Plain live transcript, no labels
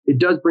it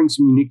does bring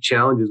some unique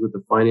challenges with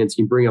the finance.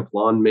 You bring up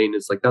lawn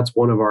maintenance, like that's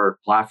one of our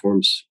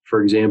platforms,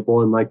 for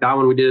example. And like that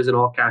one we did as an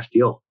all cash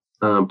deal,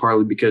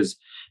 partly because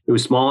it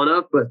was small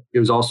enough, but it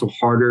was also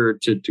harder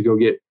to go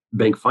get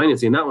bank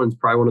financing. And that one's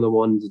probably one of the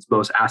ones that's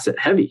most asset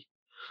heavy.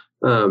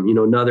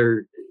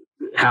 Another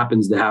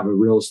happens to have a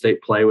real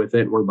estate play with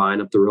it. And we're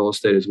buying up the real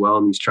estate as well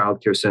in these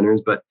childcare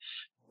centers. But,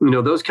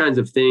 those kinds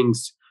of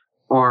things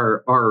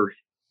are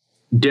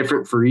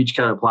different for each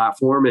kind of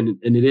platform. And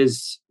it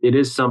is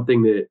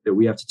something that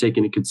we have to take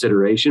into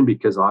consideration,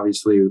 because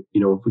obviously,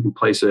 if we can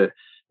place a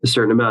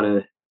certain amount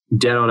of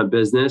debt on a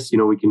business,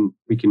 we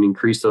can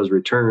increase those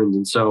returns.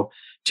 And so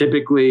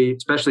typically,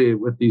 especially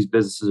with these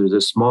businesses that are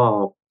this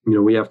small,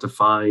 we have to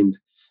find,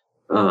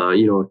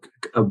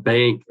 a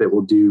bank that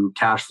will do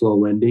cash flow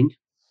lending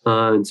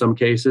in some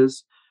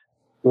cases,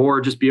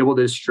 or just be able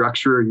to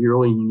structure your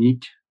own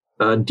unique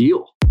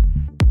deal.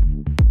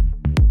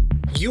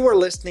 You are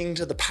listening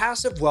to the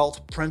Passive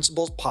Wealth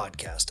Principles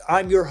Podcast.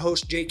 I'm your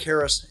host, Jake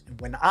Harris.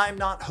 And when I'm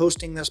not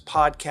hosting this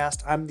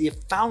podcast, I'm the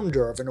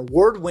founder of an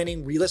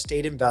award-winning real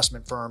estate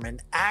investment firm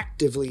and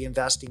actively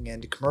investing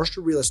into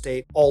commercial real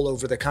estate all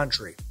over the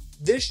country.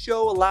 This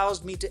show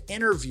allows me to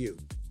interview,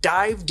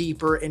 dive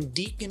deeper, and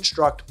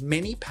deconstruct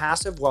many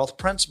passive wealth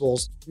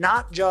principles,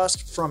 not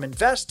just from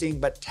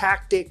investing, but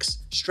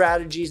tactics,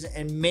 strategies,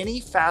 and many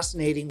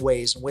fascinating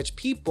ways in which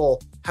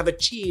people have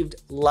achieved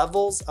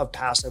levels of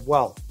passive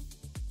wealth.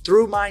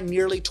 Through my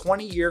nearly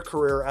 20-year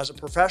career as a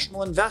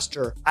professional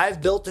investor,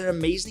 I've built an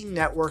amazing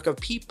network of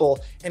people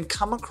and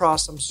come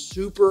across some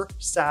super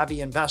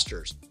savvy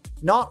investors.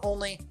 Not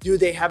only do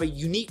they have a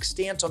unique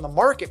stance on the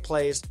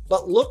marketplace,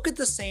 but look at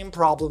the same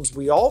problems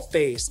we all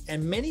face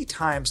and many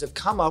times have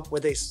come up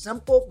with a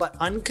simple but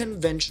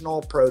unconventional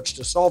approach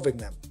to solving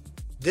them.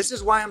 This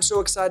is why I'm so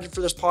excited for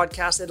this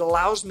podcast. It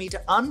allows me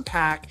to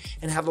unpack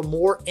and have a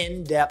more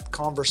in-depth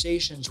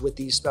conversations with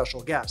these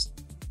special guests.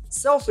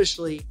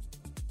 Selfishly,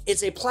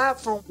 it's a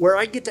platform where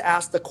I get to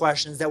ask the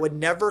questions that would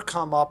never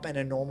come up in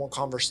a normal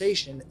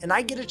conversation, and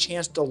I get a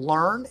chance to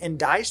learn and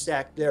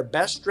dissect their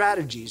best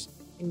strategies,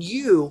 and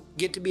you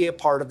get to be a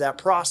part of that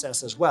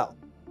process as well.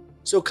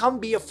 So come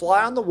be a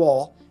fly on the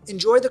wall,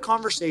 enjoy the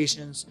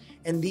conversations,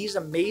 and these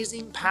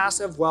amazing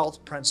passive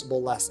wealth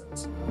principle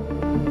lessons.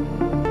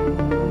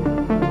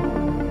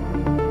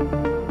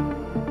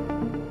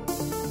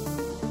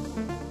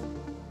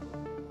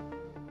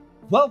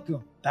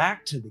 Welcome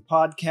back to the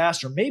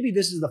podcast, or maybe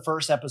this is the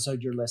first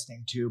episode you're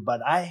listening to,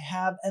 but I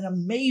have an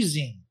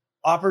amazing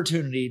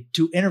opportunity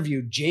to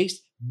interview Jace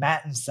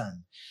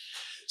Mattinson.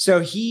 So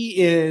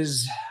he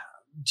is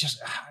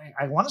just,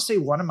 I want to say,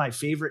 one of my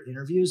favorite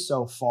interviews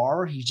so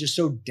far. He's just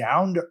so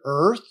down to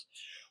earth,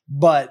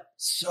 but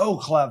so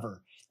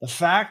clever. The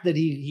fact that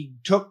he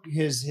took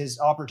his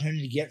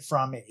opportunity to get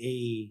from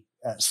a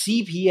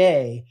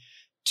CPA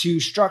to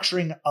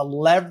structuring a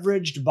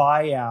leveraged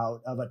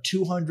buyout of a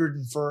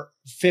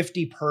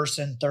 250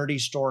 person, 30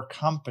 store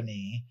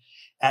company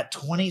at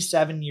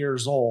 27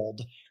 years old,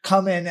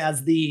 come in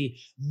as the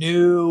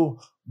new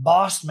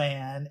boss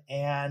man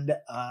and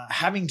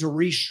having to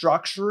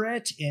restructure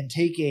it and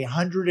take a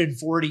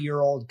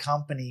 140-year-old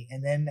company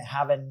and then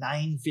have a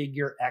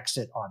 9-figure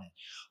exit on it.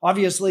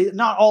 Obviously,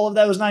 not all of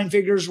those 9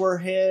 figures were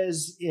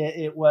his.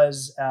 It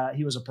was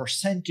he was a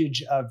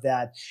percentage of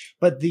that,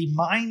 but the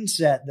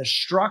mindset, the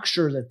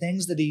structure, the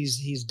things that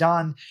he's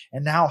done,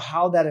 and now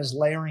how that is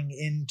layering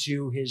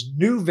into his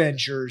new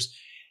ventures.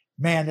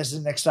 Man, this is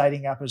an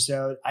exciting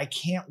episode. I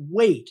can't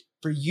wait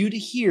for you to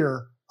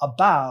hear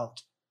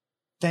about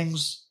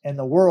things in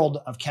the world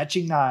of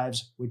catching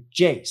knives with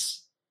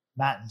Jace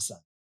Mattinson.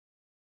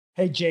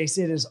 Hey, Jace,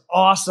 it is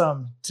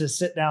awesome to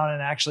sit down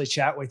and actually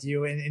chat with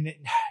you. And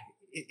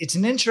it's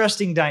an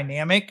interesting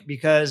dynamic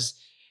because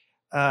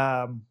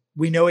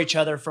we know each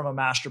other from a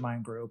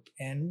mastermind group,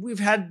 and we've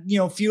had,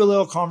 a few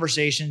little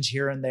conversations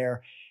here and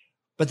there.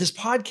 But this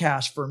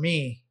podcast for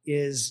me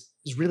is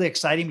really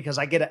exciting because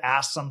I get to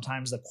ask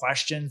sometimes the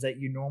questions that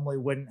you normally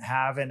wouldn't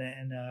have in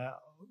a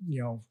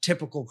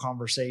typical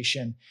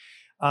conversation.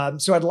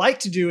 So I'd like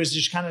to do is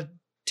just kind of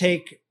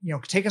take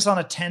us on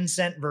a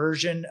 10-cent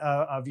version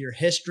of your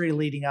history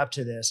leading up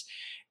to this.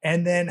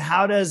 And then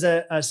how does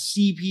a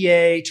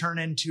CPA turn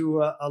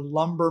into a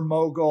lumber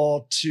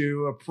mogul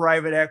to a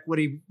private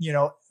equity,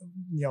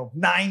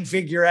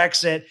 9-figure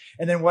exit,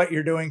 and then what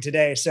you're doing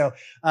today. So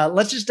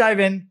let's just dive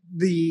in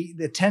the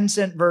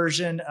 10-cent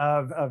version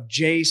of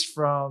Jace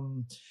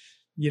from,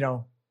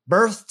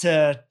 birth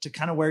to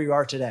kind of where you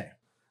are today.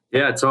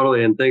 Yeah,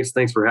 totally. And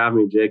thanks for having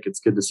me, Jake. It's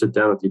good to sit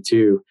down with you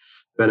too.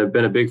 Been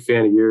a big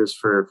fan of yours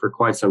for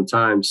quite some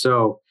time.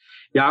 So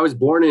yeah, I was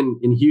born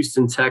in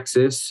Houston,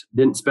 Texas.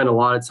 Didn't spend a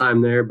lot of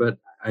time there, but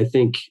I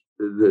think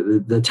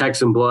the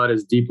Texan blood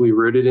is deeply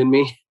rooted in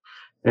me.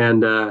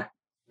 And I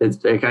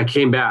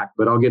came back,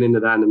 but I'll get into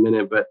that in a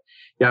minute. But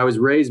yeah, I was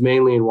raised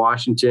mainly in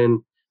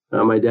Washington.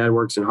 My dad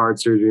works in heart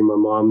surgery. My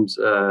mom's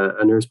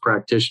a nurse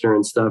practitioner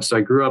and stuff. So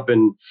I grew up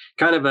in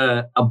kind of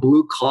a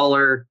blue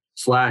collar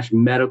 /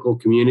 medical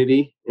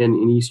community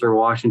in Eastern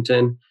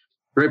Washington.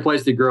 Great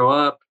place to grow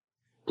up.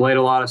 played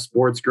a lot of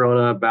sports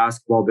growing up,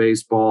 basketball,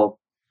 baseball.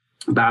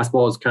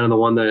 Basketball is kind of the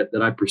one that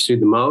I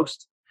pursued the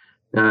most,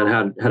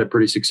 and had a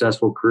pretty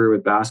successful career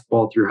with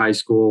basketball through high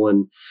school,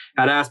 and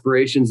had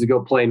aspirations to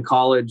go play in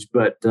college.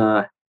 But,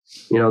 my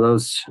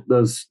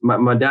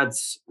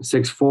dad's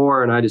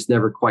 6'4", and I just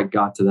never quite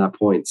got to that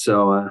point.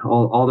 So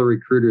all the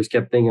recruiters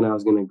kept thinking I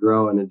was going to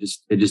grow, and it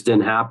just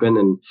didn't happen.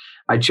 And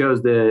I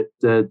chose to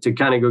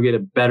kind of go get a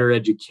better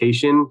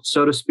education,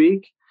 so to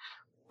speak,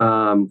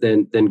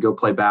 than go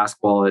play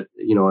basketball at,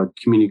 a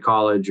community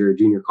college or a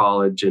junior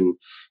college and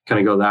kind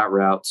of go that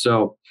route.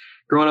 So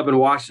growing up in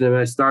Washington,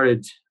 I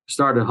started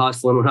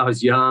hustling when I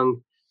was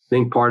young. I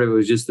think part of it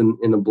was just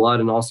in the blood,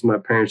 and also my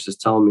parents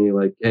just telling me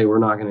like, hey, we're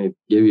not going to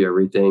give you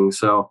everything.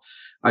 So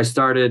I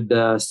started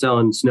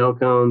selling snow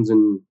cones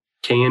and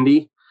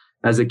candy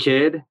as a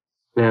kid,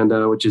 and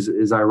which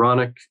is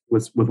ironic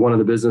with one of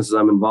the businesses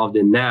I'm involved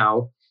in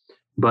now.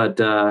 But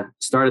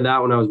started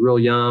that when I was real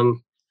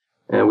young,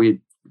 and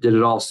we did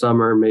it all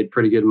summer, made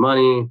pretty good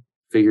money,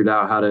 figured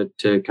out how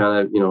to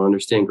kind of,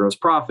 understand gross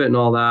profit and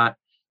all that.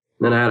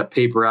 And then I had a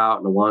paper out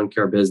in a lawn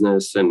care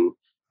business, and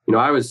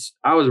I was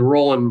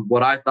rolling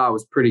what I thought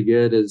was pretty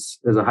good as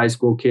a high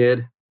school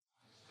kid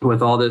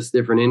with all this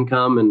different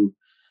income. And,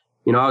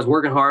 I was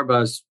working hard,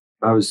 but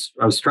I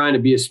was trying to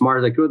be as smart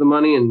as I could with the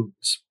money. And,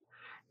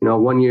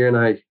 one year, and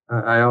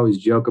I always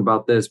joke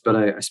about this, but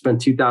I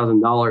spent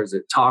 $2,000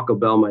 at Taco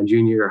Bell my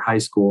junior year of high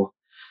school.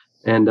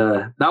 And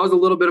that was a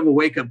little bit of a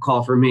wake up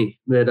call for me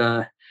that,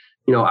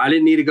 I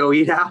didn't need to go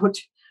eat out,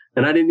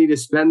 and I didn't need to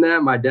spend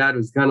that. My dad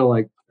was kind of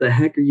like, what the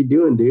heck are you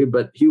doing, dude?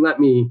 But he let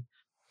me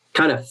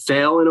kind of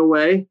fail in a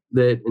way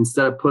that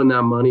instead of putting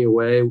that money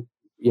away,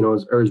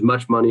 or as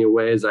much money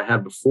away as I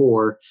had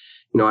before,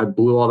 I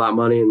blew all that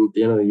money. And at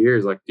the end of the year,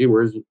 it's like, dude,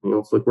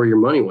 look where your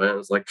money went.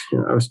 It's like,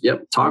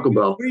 Taco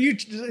Bell. Were you,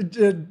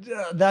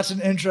 that's an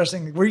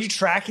interesting, were you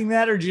tracking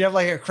that, or do you have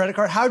like a credit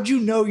card? How'd you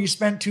know you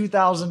spent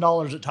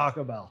 $2,000 at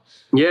Taco Bell?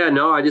 Yeah,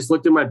 no, I just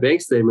looked at my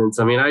bank statements.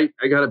 I mean, I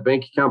got a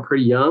bank account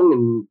pretty young,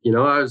 and,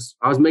 I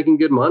was making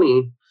good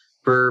money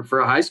for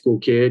a high school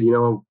kid.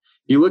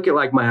 You look at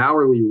like my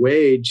hourly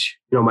wage,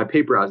 my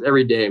paper hours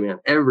every day, man,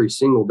 every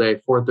single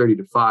day, 4:30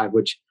 to 5,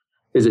 which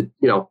is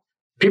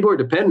people are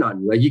dependent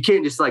on you. Like, you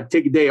can't just like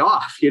take a day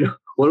off,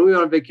 when we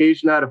went on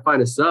vacation, I had to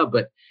find a sub,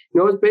 but it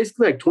was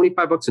basically like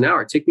 $25 an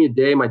hour. It took me a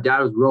day. My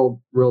dad was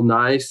real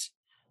nice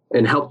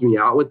and helped me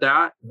out with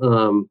that.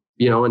 And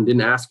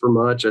didn't ask for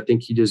much. I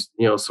think he just,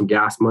 some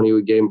gas money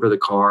we gave him for the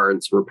car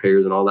and some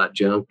repairs and all that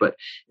junk, but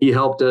he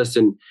helped us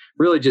and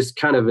really just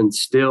kind of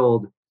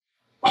instilled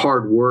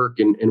hard work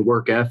and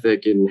work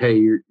ethic, and hey,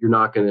 you're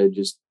not going to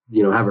just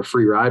have a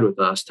free ride with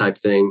us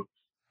type thing.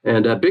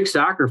 And a big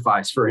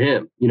sacrifice for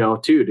him,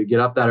 too, to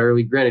get up that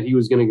early. Granted, he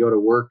was going to go to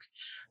work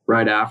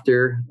right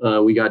after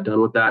we got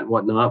done with that and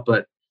whatnot,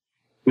 but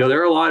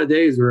there are a lot of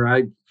days where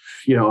I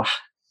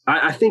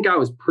think I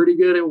was pretty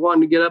good at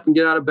wanting to get up and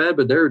get out of bed,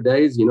 but there are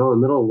days in the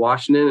middle of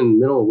Washington, in the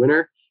middle of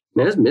winter,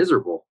 man, it's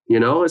miserable.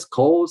 It's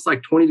cold, it's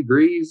like 20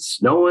 degrees,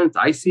 snowing, it's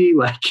icy,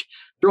 like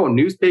throwing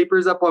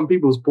newspapers up on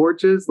people's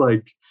porches.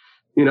 Like,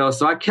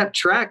 so I kept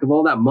track of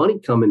all that money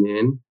coming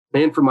in,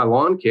 and for my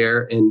lawn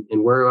care and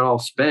where it all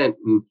spent.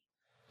 And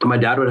my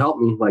dad would help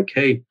me like,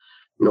 hey,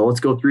 let's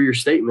go through your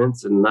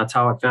statements. And that's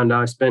how I found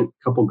out I spent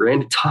a couple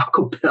grand at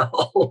Taco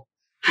Bell.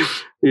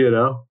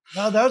 No,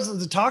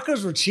 the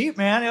tacos were cheap,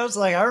 man. It was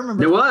like, I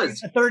remember it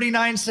was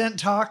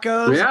 39-cent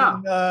tacos.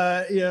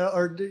 Yeah.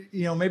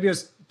 And, maybe it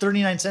was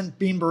 39-cent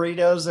bean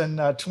burritos and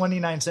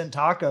 29-cent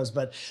tacos,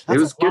 but it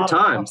was good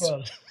times.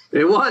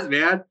 It was,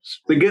 man.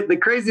 The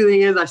crazy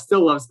thing is I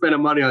still love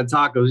spending money on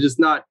tacos, just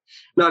not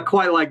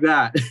quite like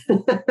that.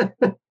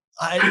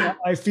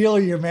 I feel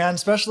you, man,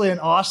 especially in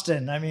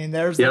Austin. I mean,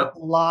 there's a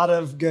lot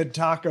of good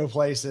taco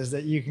places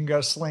that you can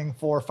go sling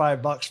 $4 or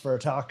 $5 for a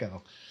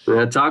taco.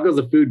 Yeah, taco's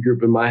a food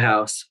group in my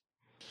house.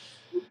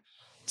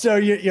 So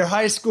your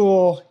high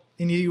school,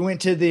 and you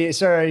went to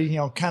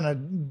kind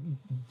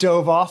of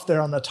dove off there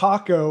on the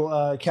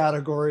taco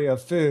category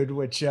of food,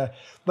 which,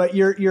 but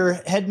you're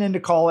heading into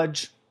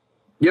college.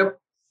 Yep.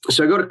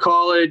 So I go to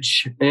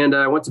college, and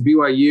I went to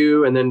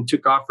BYU, and then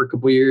took off for a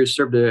couple of years,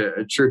 served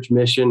a church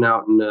mission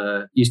out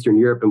in Eastern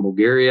Europe and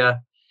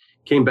Bulgaria.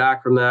 Came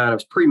back from that. I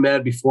was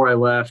pre-med before I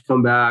left,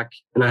 come back,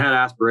 and I had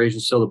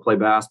aspirations still to play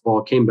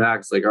basketball. Came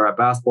back, it's like, all right,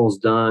 basketball's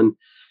done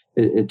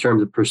in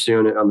terms of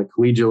pursuing it on the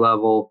collegiate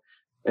level.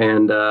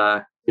 And,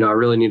 I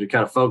really need to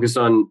kind of focus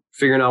on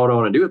figuring out what I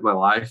want to do with my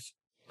life.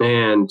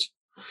 And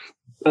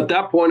at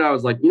that point, I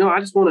was like, I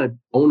just want to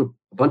own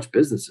a bunch of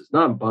businesses,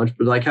 not a bunch,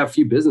 but like have a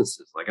few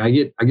businesses. Like I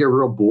get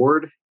real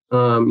bored,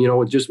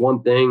 with just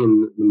one thing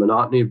and the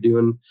monotony of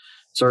doing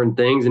certain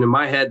things. And in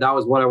my head, that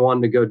was what I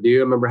wanted to go do. I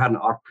remember I had an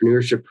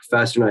entrepreneurship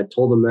professor, and I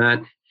told him that.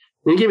 And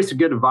he gave me some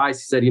good advice.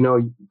 He said,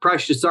 you probably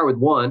should start with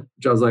one,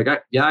 which I was like,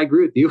 I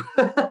agree with you.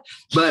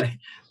 But,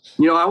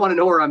 I want to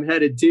know where I'm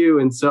headed too.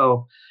 And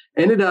so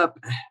ended up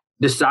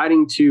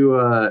deciding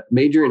to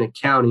major in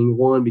accounting,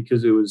 one,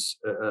 because it was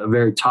a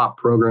very top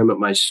program at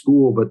my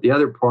school. But the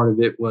other part of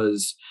it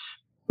was,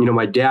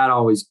 my dad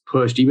always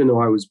pushed, even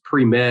though I was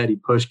pre-med, he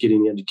pushed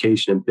getting the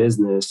education in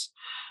business,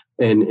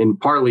 and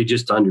partly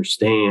just to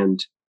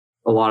understand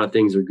a lot of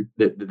things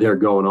that they're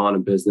going on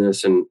in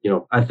business. And,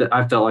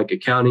 I felt like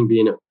accounting,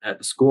 being at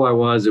the school I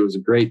was, it was a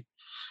great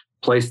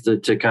place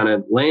to kind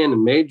of land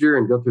and major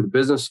and go through the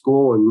business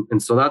school.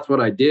 And so that's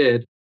what I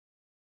did,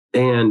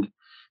 and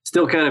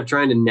still kind of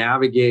trying to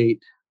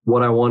navigate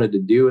what I wanted to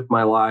do with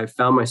my life.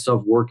 Found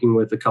myself working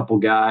with a couple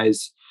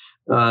guys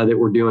that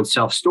were doing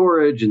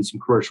self-storage and some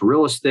commercial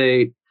real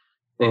estate.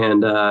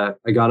 And I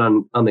got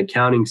on the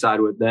accounting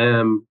side with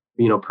them,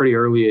 pretty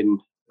early in,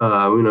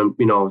 I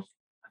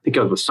think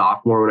I was a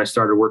sophomore when I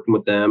started working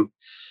with them,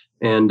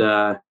 and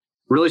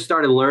really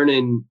started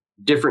learning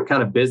different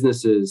kind of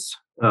businesses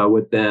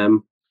with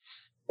them.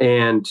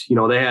 And,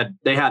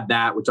 they had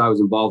that, which I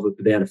was involved with,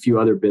 but they had a few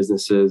other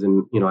businesses,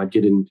 and, I'd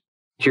get in,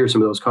 hear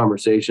some of those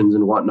conversations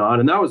and whatnot.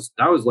 And that was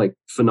like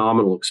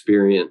phenomenal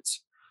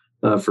experience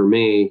for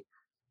me.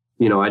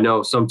 I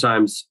know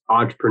sometimes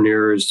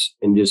entrepreneurs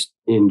and just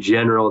in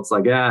general, it's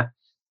like,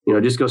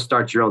 just go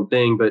start your own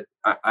thing. But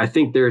I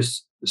think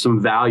there's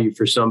some value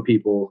for some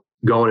people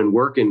going and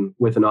working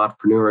with an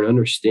entrepreneur and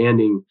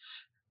understanding,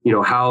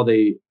 how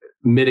they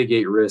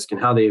mitigate risk and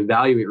how they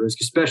evaluate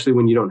risk, especially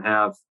when you don't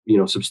have,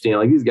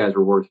 substantial, like these guys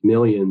were worth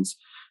millions.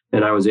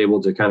 And I was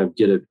able to kind of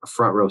get a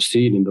front row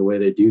seat in the way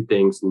they do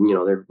things. And,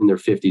 they're in their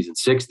 50s and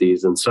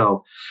 60s. And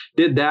so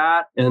did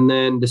that, and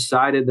then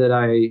decided that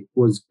I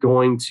was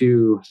going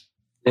to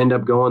end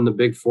up going the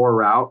Big Four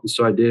route. And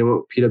so I did,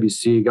 went with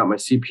PwC, got my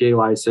CPA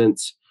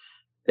license,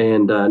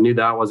 and knew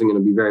that wasn't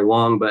going to be very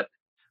long. But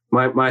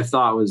my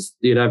thought was,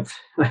 dude, I've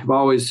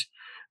always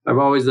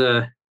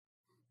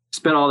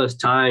spent all this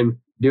time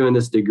doing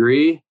this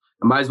degree.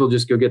 I might as well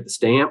just go get the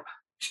stamp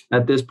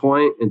at this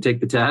point and take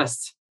the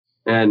test.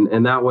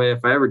 And that way,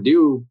 if I ever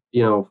do,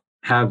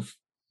 have,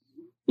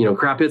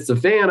 crap hits the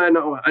fan, I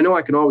know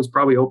I can always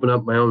probably open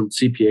up my own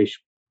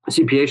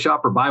CPA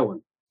shop or buy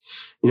one,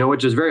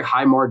 which is very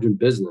high margin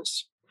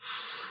business.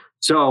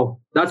 So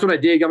that's what I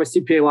did. Got my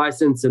CPA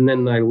license, and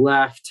then I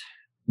left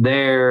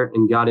there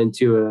and got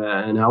into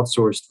an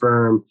outsourced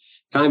firm,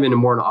 kind of into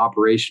more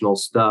operational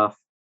stuff,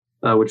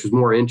 which was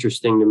more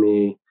interesting to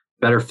me,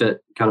 better fit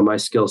kind of my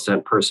skill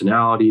set,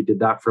 personality. Did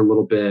that for a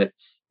little bit,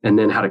 and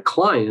then had a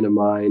client of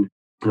mine.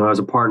 I was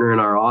a partner in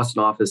our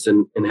Austin office,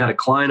 and had a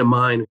client of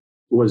mine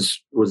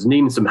was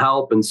needing some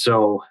help. And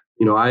so,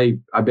 I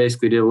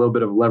basically did a little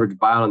bit of a leverage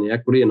buyout on the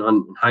equity. And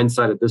on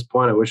hindsight at this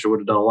point, I wish I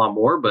would have done a lot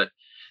more, but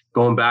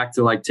going back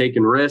to like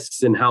taking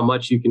risks and how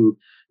much you can,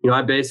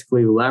 I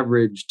basically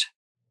leveraged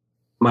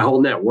my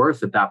whole net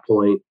worth at that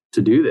point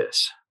to do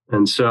this.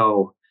 And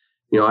so,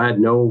 I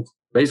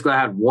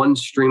had one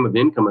stream of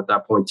income at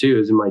that point too. It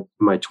was in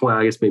my 20,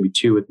 I guess maybe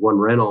two with one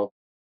rental.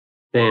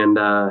 And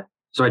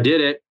so I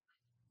did it,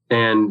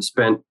 and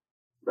spent,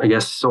 I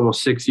guess,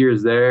 almost 6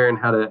 years there, and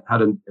had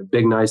a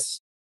big, nice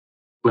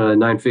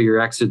 9-figure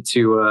exit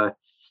to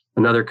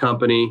another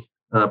company,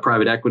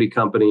 private equity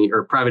company,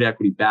 or private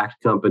equity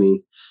backed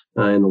company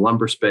in the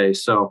lumber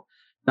space. So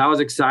that was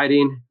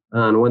exciting,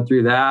 and went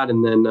through that,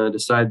 and then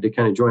decided to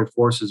kind of join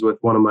forces with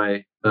one of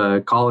my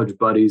college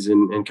buddies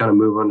and kind of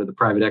move onto the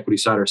private equity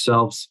side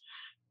ourselves,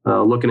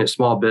 looking at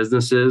small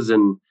businesses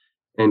and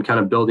kind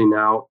of building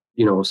out,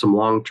 some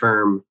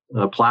long-term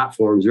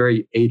platforms,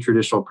 very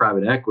atraditional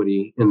private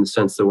equity, in the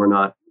sense that we're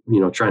not,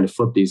 trying to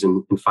flip these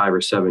in 5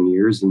 or 7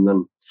 years. And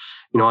then,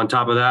 on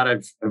top of that,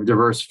 I've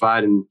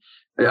diversified, and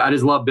I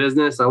just love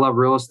business. I love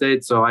real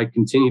estate. So I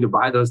continue to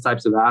buy those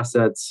types of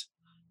assets,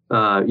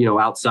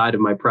 outside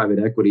of my private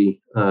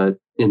equity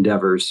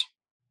endeavors.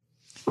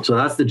 So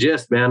that's the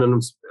gist, man.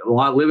 And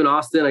I live in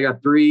Austin. I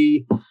got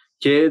 3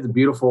 kids, a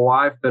beautiful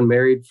wife, been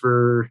married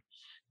for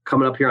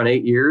coming up here on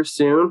 8 years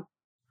soon.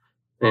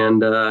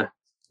 And I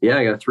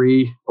got a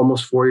 3,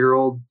 almost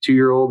 4-year-old,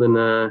 2-year-old, and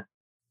a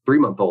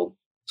 3-month-old.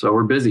 So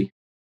we're busy.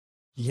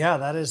 Yeah,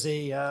 that is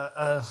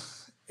a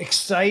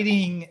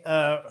exciting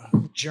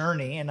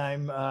journey, and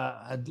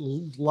I'd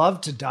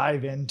love to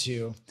dive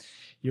into.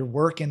 You're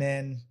working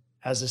in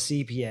as a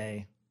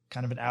CPA,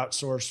 kind of an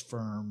outsourced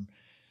firm.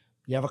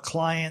 You have a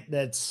client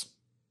that's,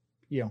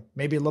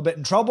 maybe a little bit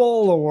in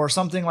trouble or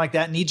something like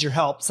that, needs your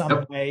help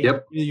some way.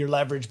 Yep. Your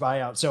leverage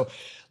buyout. So,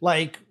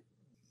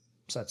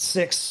 so that's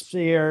 6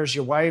 years.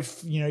 Your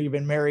wife, you've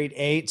been married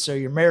 8, so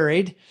you're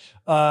married.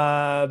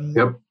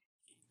 Yep.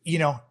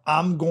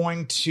 I'm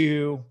going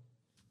to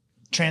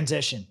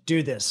transition,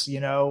 do this.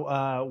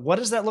 What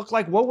does that look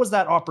like? What was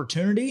that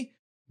opportunity?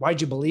 Why'd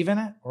you believe in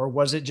it? Or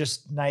was it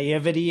just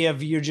naivety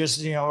of you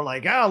just,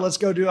 let's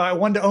go do, I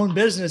want to own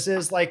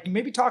businesses. Like,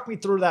 maybe talk me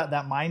through that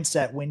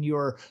mindset when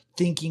you're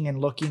thinking and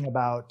looking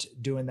about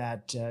doing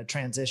that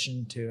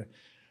transition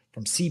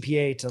from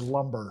CPA to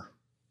lumber.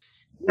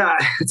 Yeah,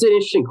 it's an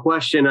interesting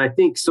question. I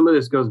think some of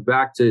this goes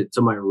back to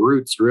my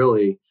roots,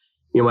 really.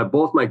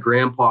 Both my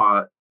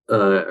grandpa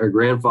or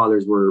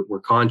grandfathers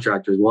were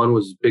contractors. One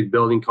was a big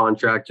building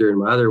contractor, and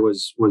my other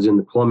was in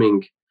the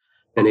plumbing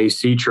and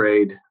AC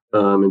trade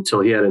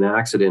until he had an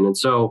accident. And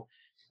so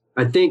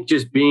I think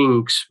just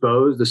being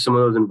exposed to some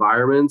of those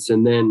environments,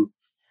 and then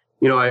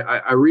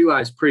I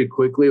realized pretty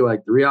quickly,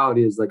 like the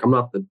reality is like, I'm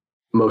not the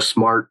most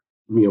smart,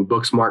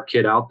 book smart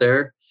kid out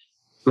there.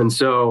 And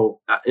so,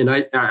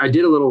 I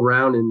did a little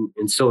round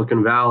in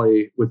Silicon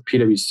Valley with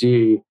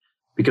PwC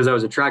because I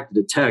was attracted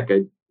to tech.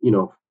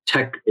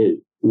 Tech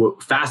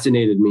what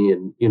fascinated me,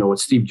 and what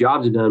Steve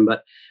Jobs had done.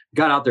 But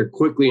got out there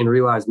quickly and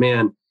realized,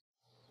 man,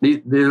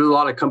 there's a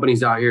lot of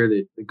companies out here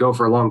that go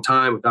for a long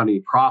time without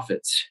any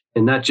profits,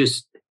 and that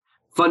just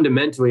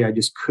fundamentally, I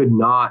just could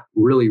not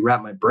really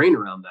wrap my brain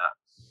around that.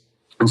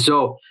 And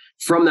so,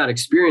 from that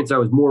experience, I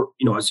was more,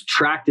 I was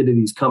attracted to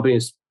these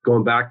companies.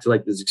 Going back to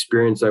like this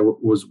experience I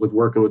was with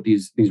working with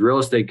these real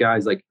estate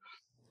guys, like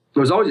I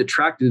was always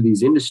attracted to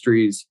these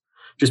industries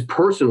just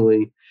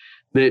personally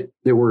that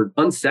were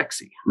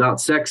unsexy, not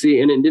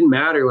sexy. And it didn't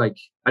matter. Like,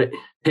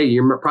 hey,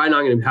 you're probably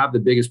not going to have the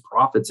biggest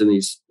profits in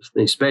these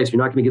space.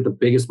 You're not going to get the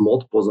biggest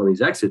multiples on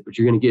these exits, but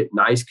you're going to get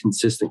nice,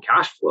 consistent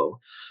cash flow.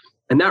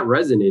 And that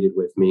resonated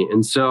with me.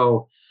 And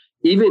so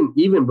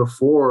even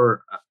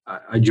before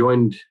I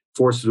joined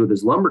forces with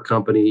this lumber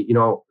company,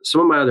 some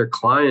of my other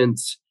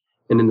clients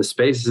and in the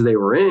spaces they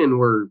were in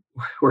were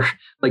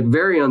like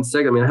very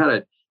unsexy. I mean, I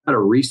had a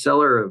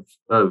reseller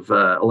of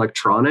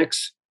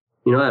electronics,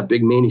 that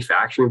big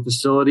manufacturing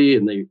facility,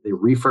 and they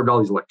refurbed all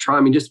these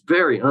electronics. I mean, just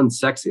very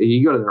unsexy.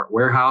 You go to their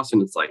warehouse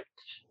and it's like,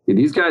 dude,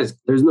 these guys,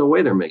 there's no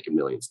way they're making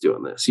millions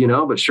doing this,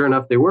 but sure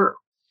enough, they were.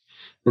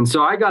 And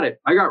so I got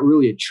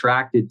really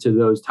attracted to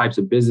those types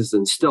of businesses,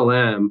 and still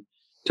am,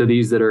 to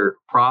these that are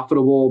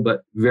profitable,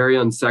 but very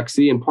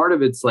unsexy. And part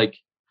of it's like,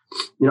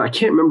 I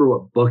can't remember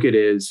what book it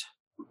is.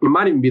 It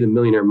might even be The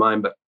Millionaire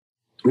Mind, but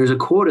there's a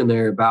quote in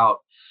there about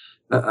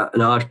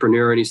an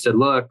entrepreneur, and he said,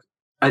 "Look,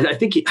 I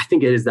think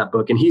it is that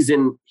book, and he's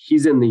in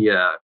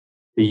the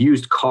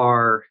used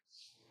car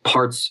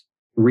parts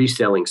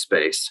reselling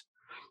space.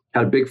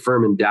 Had a big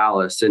firm in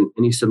Dallas, and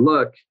he said,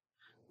 look,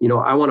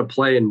 I want to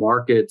play in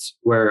markets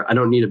where I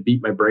don't need to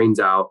beat my brains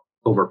out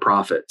over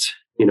profits,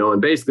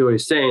 And basically, what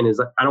he's saying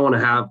is, I don't want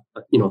to have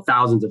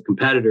thousands of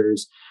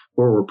competitors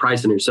where we're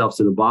pricing ourselves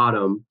to the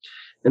bottom,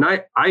 and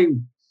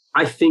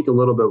I think a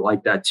little bit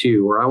like that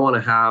too, where I want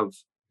to have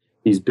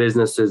these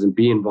businesses and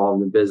be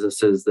involved in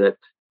businesses that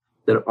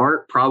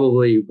aren't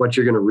probably what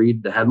you're going to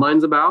read the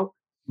headlines about,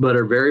 but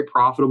are very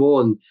profitable.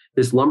 And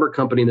this lumber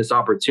company, this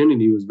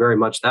opportunity was very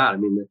much that. I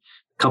mean, the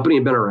company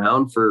had been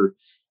around for,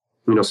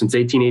 since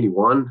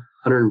 1881,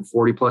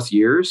 140 plus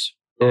years.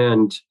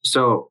 And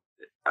so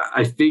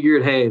I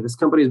figured, hey, this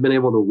company has been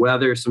able to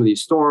weather some of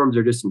these storms.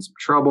 They're just in some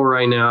trouble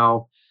right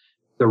now.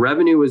 The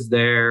revenue was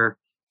there.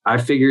 I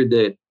figured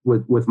that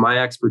with my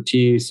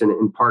expertise and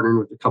partnering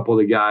with a couple of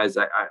the guys,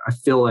 I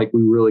feel like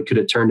we really could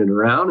have turned it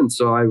around. And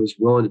so I was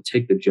willing to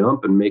take the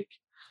jump and make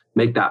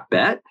that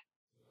bet.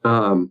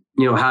 Had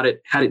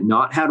it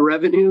not had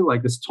revenue,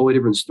 like it's a totally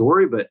different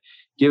story. But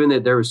given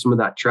that there was some of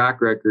that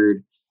track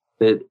record,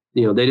 that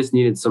they just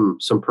needed some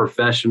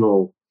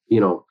professional,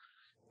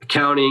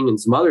 accounting and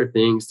some other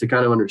things to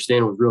kind of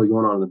understand what's really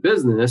going on in the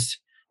business,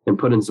 and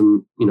put in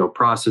some,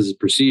 processes,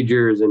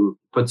 procedures, and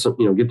put some,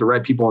 get the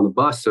right people on the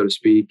bus, so to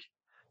speak.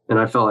 And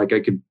I felt like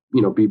I could,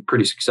 be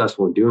pretty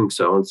successful in doing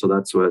so. And so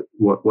that's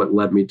what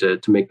led me to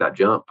make that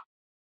jump.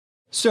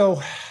 So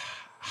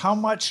how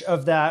much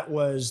of that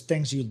was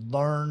things you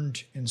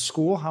learned in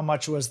school? How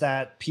much was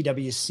that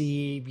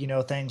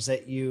PwC, things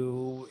that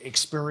you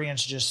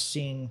experienced just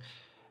seeing?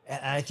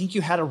 And I think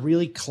you had a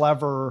really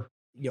clever,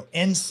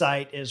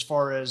 insight as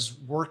far as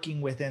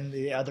working within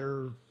the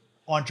other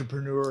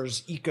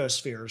entrepreneurs'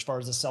 ecosphere, as far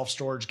as the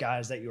self-storage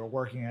guys that you were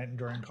working at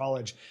during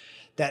college,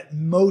 that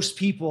most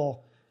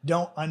people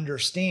don't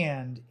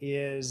understand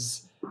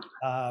is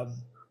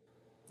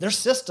there's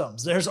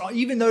systems.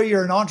 Even though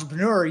you're an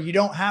entrepreneur, you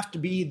don't have to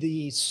be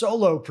the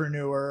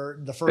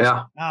solopreneur, the first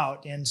one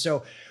out. And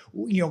so,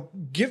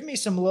 give me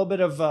a little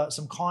bit of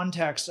some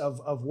context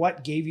of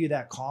what gave you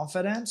that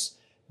confidence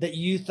that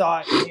you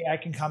thought, hey, I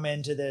can come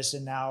into this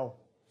and now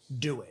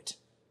do it.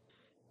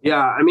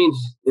 Yeah. I mean,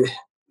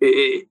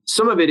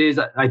 some of it is,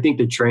 I think,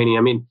 the training.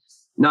 I mean,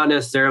 not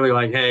necessarily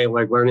like, hey,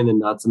 like learning the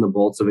nuts and the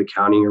bolts of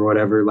accounting or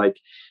whatever. Like,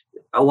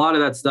 a lot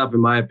of that stuff, in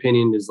my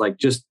opinion, is like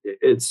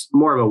it's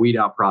more of a weed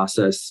out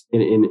process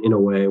in a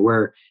way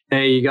where,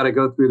 hey, you got to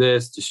go through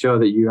this to show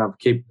that you have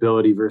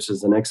capability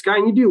versus the next guy.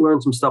 And you do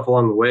learn some stuff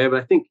along the way.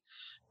 But I think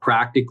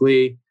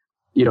practically,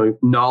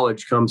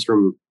 knowledge comes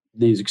from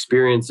these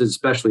experiences,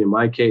 especially in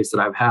my case that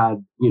I've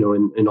had,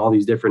 in all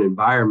these different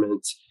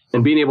environments,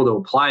 and being able to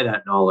apply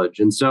that knowledge.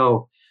 And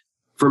so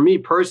for me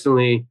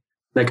personally,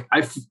 like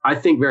I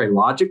think very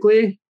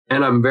logically,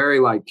 and I'm very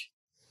like,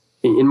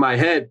 in my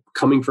head,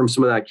 coming from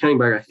some of that accounting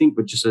background, I think,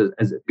 but just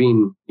as it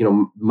being,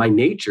 my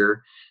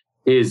nature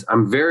is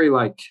I'm very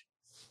like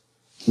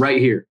right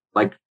here,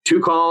 like 2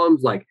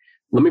 columns, like,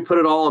 let me put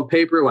it all on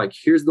paper. Like,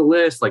 here's the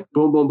list, like,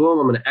 boom, boom, boom.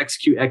 I'm going to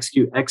execute.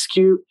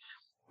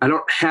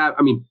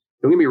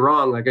 Don't get me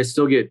wrong. Like, I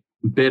still get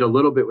bit a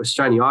little bit with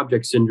shiny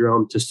object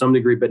syndrome to some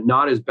degree, but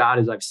not as bad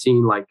as I've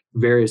seen like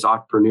various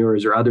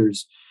entrepreneurs or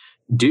others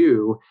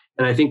do.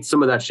 And I think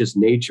some of that's just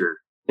nature.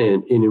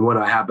 in what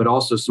I have, but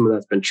also some of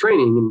that's been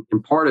training.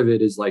 And part of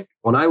it is like,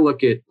 when I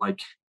look at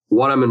like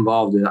what I'm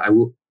involved in, I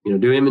will,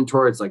 do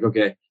inventory. It's like,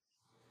 okay,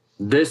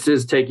 this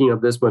is taking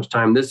up this much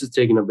time. This is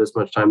taking up this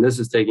much time. This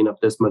is taking up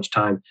this much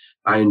time.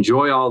 I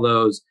enjoy all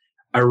those.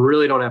 I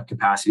really don't have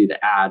capacity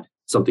to add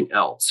something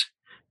else.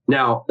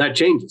 Now that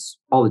changes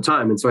all the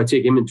time. And so I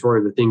take inventory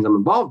of the things I'm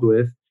involved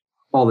with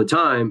all the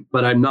time,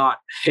 but I'm not,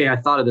 hey, I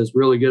thought of this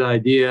really good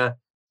idea.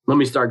 Let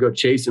me start go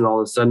chasing all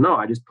of a sudden. No,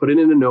 I just put it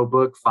in a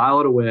notebook, file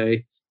it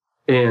away,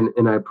 and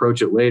I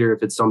approach it later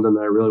if it's something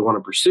that I really want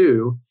to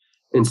pursue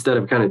instead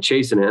of kind of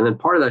chasing it. And then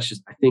part of that's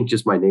just, I think,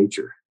 just my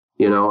nature,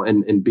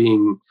 and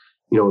being,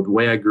 the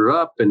way I grew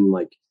up, and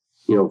like,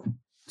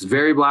 it's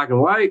very black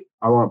and white.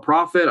 I want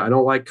profit. I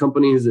don't like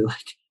companies that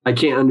like, I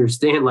can't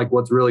understand like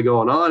what's really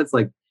going on. It's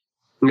like,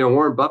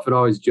 Warren Buffett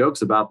always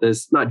jokes about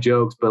this, not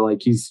jokes, but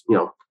like he's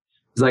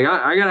like,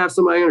 I got to have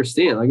somebody I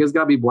understand. Like it's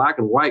got to be black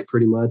and white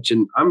pretty much.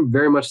 And I'm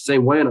very much the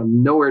same way, and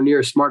I'm nowhere near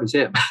as smart as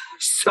him.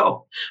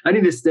 So I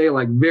need to stay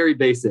like very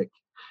basic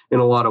in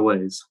a lot of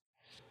ways.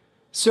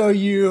 So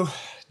you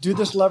do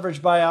this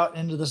leverage buyout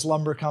into this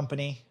lumber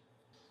company.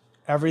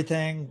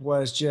 Everything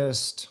was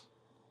just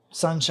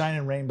sunshine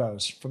and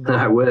rainbows from there.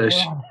 I wish.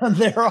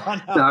 There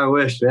on out. I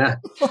wish, yeah.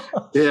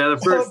 Yeah,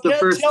 the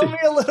first. Tell me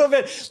a little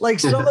bit, like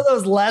some of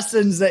those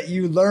lessons that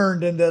you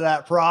learned into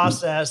that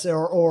process,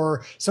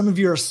 or some of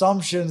your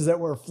assumptions that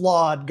were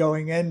flawed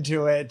going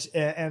into it,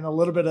 and a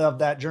little bit of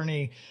that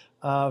journey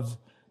of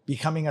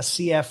becoming a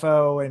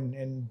CFO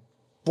and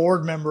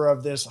board member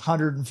of this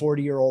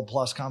 140-year-old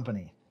plus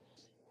company.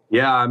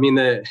 Yeah, I mean,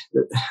 I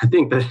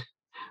think that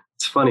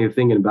it's funny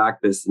thinking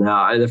back this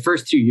now. The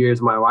first 2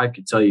 years, my wife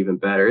could tell you even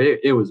better.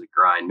 It was a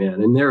grind,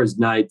 man. And there was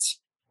nights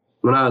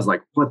when I was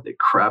like, what the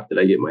crap did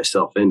I get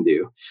myself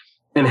into?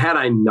 And had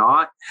I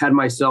not had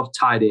myself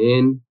tied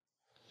in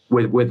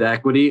with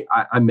equity,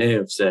 I may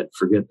have said,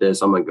 forget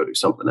this, I'm going to go do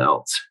something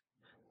else.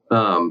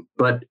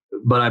 But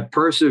I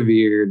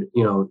persevered,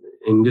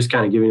 and just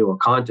kind of giving you a little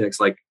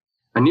context, like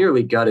I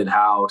nearly gutted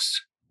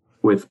house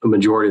with a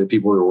majority of the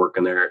people who were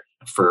working there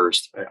at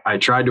first. I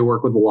tried to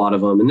work with a lot of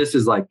them. And this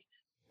is like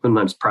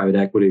sometimes private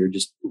equity or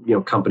just,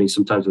 companies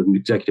sometimes with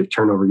executive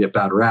turnover get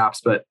bad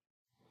raps, but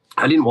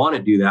I didn't want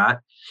to do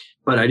that.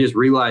 But I just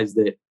realized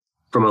that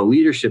from a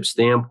leadership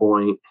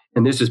standpoint,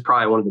 and this is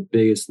probably one of the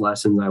biggest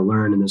lessons I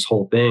learned in this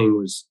whole thing,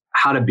 was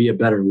how to be a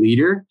better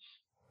leader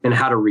and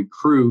how to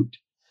recruit,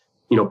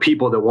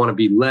 people that want to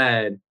be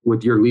led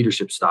with your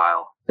leadership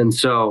style. And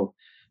so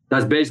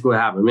that's basically what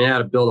happened. I mean, I had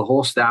to build a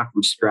whole staff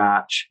from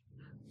scratch,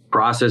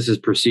 processes,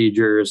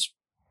 procedures,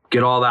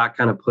 get all that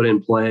kind of put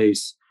in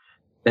place.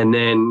 And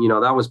then,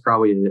 that was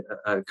probably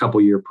a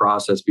couple year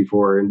process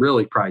before, and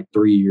really probably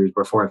 3 years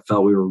before I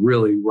felt we were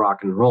really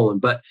rocking and rolling.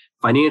 But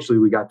financially,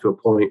 we got to a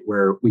point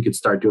where we could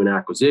start doing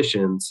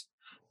acquisitions,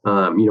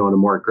 on a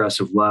more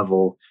aggressive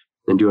level,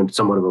 and doing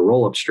somewhat of a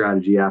roll-up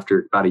strategy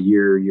after about a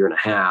year and a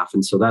half.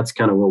 And so that's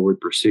kind of what we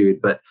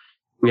pursued. But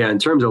yeah, in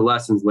terms of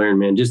lessons learned,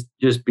 man, just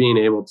being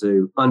able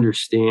to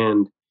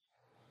understand,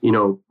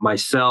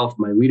 myself,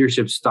 my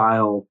leadership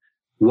style,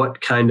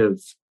 what kind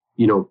of,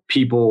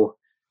 people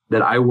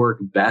that I work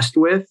best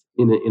with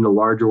in a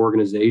larger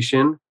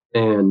organization.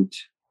 And,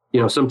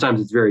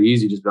 sometimes it's very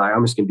easy to just be like,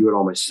 I'm just going to do it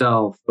all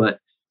myself. But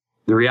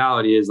the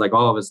reality is, like,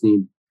 all of us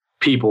need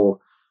people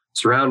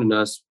surrounding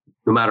us,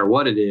 no matter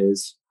what it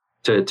is,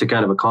 to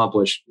kind of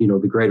accomplish,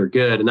 the greater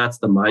good. And that's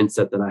the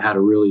mindset that I had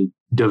to really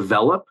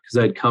develop,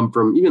 because I'd come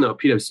from, even though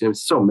PwC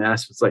is so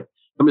massive, it's like,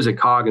 I'm just a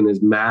cog in this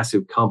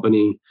massive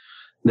company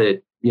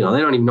that, they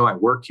don't even know I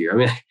work here. I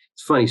mean,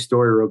 it's a funny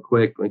story real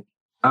quick. Like,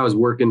 I was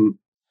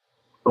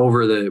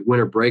over the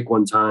winter break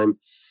one time,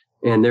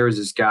 and there was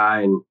this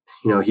guy, and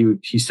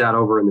he sat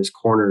over in this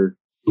corner,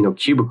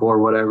 cubicle or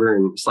whatever,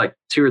 and it's like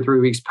 2 or 3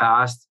 weeks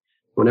passed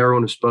when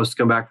everyone was supposed to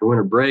come back for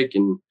winter break,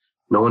 and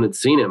no one had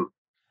seen him.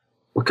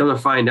 Well, come to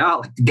find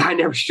out, like, the guy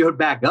never showed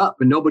back up,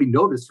 and nobody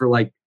noticed for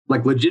like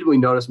legitimately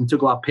noticed and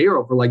took a lot of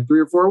payroll for like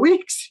 3 or 4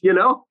 weeks.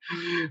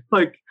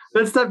 Like,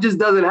 that stuff just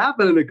doesn't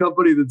happen in a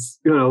company that's,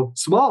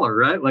 smaller,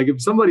 right? Like,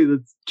 if somebody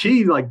that's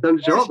key, like,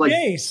 doesn't show up, like,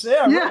 Jace,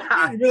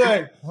 yeah. You'd be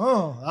like,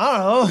 oh, I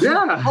don't know.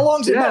 Yeah. How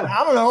long's it been?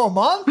 I don't know, a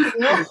month?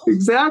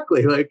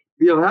 Exactly. Like,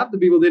 half the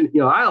people didn't,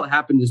 I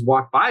happen to just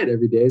walk by it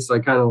every day. So I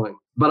kind of like,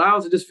 but I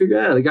also just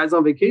figured, the guy's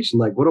on vacation.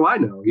 Like, what do I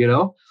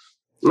know?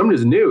 I'm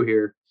just new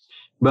here.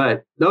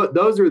 But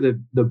those are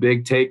the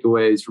big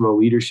takeaways from a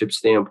leadership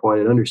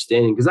standpoint and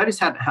understanding, because I just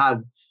hadn't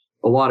had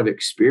a lot of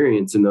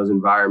experience in those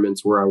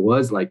environments where I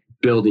was like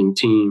building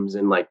teams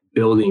and like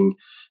building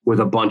with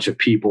a bunch of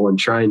people and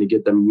trying to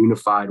get them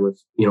unified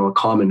with, a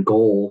common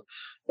goal,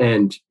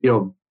 and,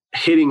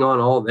 hitting on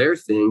all their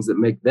things that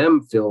make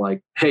them feel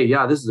like, hey,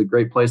 yeah, this is a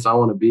great place I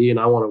want to be, and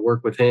I want to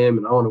work with him,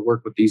 and I want to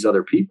work with these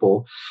other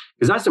people,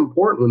 because that's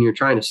important when you're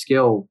trying to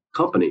scale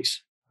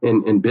companies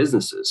and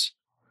businesses.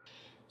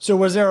 So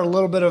was there a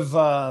little bit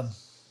of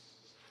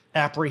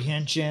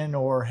apprehension,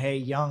 or, hey,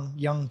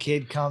 young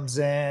kid comes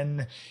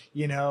in,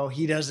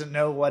 he doesn't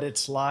know what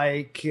it's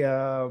like.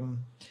 And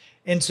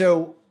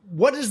so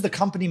what does the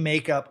company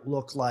makeup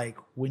look like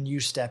when you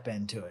step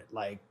into it?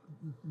 Like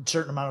a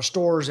certain amount of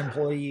stores,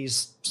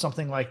 employees,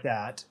 something like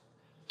that.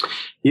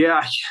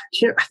 Yeah,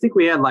 I think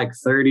we had like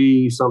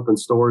 30 something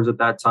stores at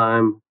that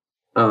time.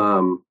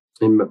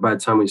 And by the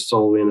time we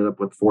sold, we ended up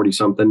with 40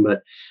 something,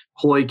 but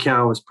employee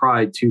count was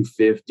probably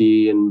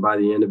 250. And by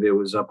the end of it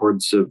was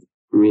upwards of,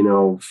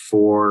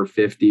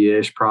 450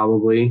 ish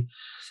probably.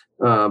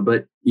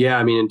 But yeah,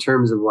 I mean, in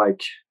terms of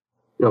like,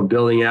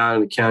 building out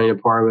an accounting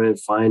department,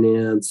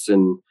 finance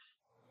and,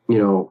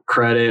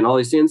 credit and all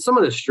these things, some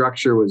of the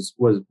structure was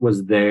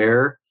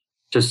there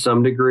to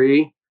some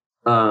degree.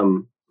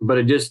 But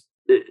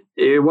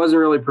it wasn't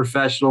really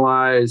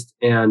professionalized,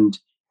 and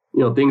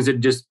things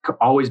had just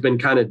always been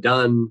kind of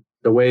done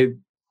the way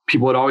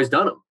people had always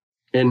done them.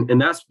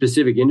 And that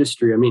specific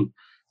industry, I mean,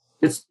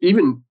 it's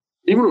even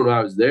when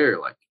I was there,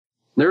 like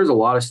there was a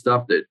lot of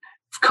stuff that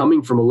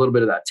coming from a little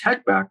bit of that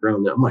tech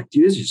background that I'm like,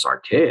 dude, this is just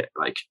archaic.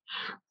 Like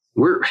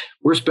we're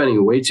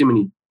spending way too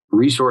many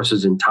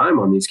resources and time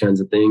on these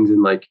kinds of things,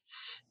 and like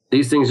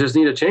these things just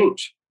need to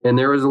change. And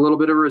there was a little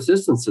bit of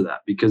resistance to that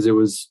because it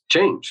was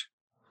change,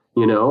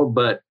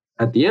 but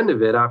at the end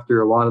of it,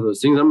 after a lot of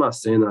those things, I'm not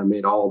saying that I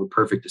made all the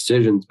perfect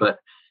decisions, but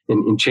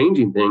in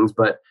changing things,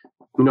 but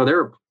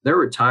there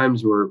were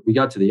times where we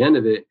got to the end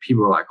of it,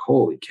 people were like,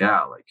 holy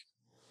cow, like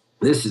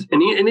this is,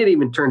 and it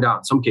even turned out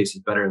in some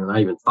cases better than I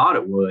even thought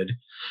it would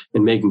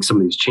in making some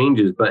of these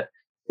changes. But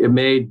it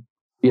made,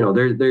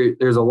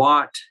 there's a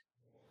lot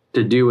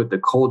to do with the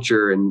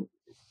culture, and,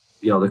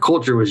 the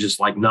culture was just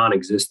like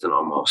non-existent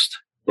almost,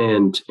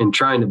 and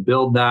trying to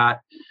build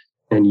that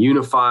and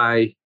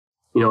unify,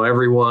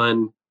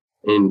 everyone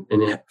and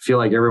feel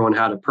like everyone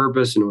had a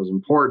purpose and it was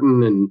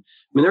important. And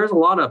I mean, there was a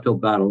lot of uphill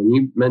battle. And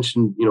you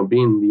mentioned,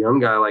 being the young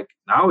guy, like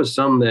that was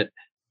some that,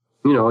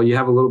 you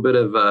have a little bit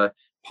of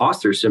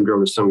imposter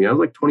syndrome or something. I was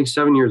like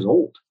 27 years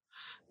old,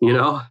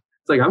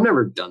 it's like, I've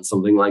never done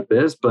something like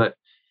this, but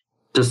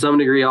to some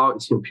degree,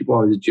 people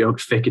always joke,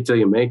 fake it till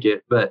you make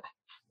it. But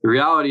the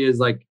reality is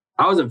like,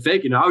 I wasn't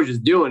faking it. I was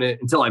just doing it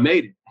until I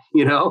made it,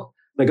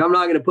 like, I'm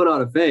not going to put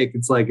on a fake.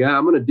 It's like,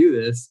 I'm going to do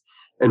this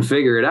and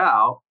figure it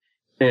out.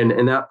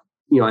 And that,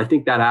 I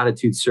think that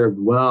attitude served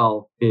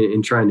well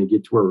in trying to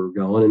get to where we're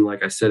going. And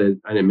like I said,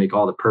 I didn't make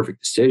all the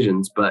perfect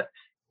decisions, but,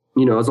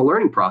 it's a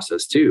learning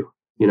process too,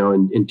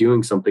 in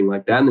doing something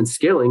like that and then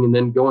scaling and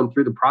then going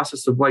through the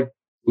process of like,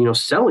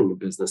 selling a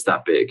business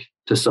that big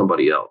to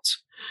somebody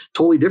else.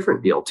 Totally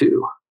different deal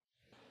too.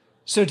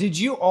 So did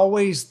you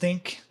always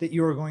think that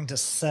you were going to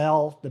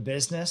sell the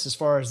business as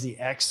far as the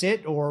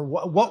exit, or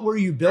what were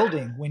you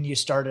building when you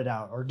started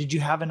out, or did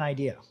you have an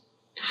idea?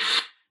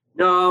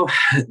 No,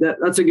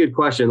 that's a good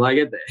question. Like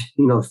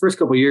the first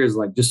couple of years,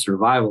 like just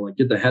survival, like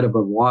get the head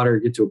above water,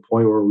 get to a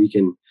point where we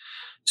can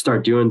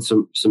start doing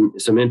some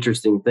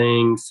interesting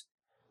things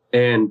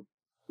and,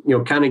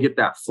 kind of get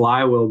that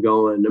flywheel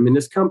going. I mean,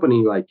 this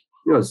company, like,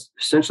 is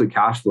essentially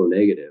cash flow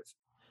negative,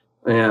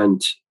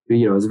 and,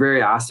 it's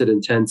very asset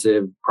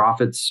intensive.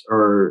 Profits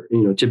are,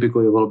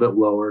 typically a little bit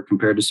lower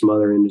compared to some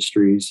other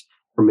industries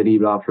from an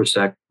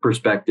EBITDA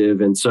perspective.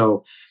 And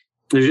so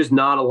there's just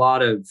not a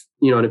lot of,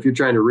 and if you're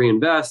trying to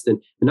reinvest,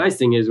 and the nice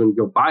thing is when you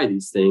go buy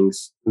these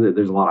things,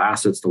 there's a lot of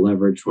assets to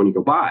leverage when you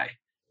go buy,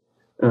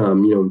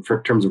 in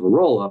terms of a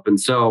roll up. And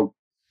so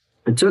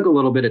it took a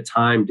little bit of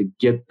time to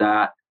get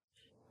that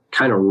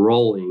kind of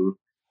rolling.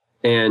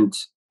 And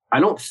I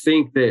don't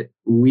think that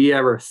we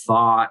ever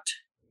thought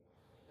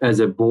as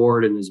a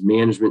board and as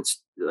management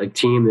like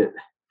team that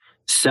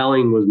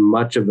selling was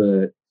much of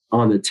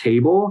on the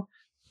table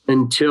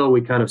until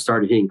we kind of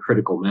started hitting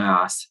critical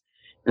mass.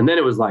 And then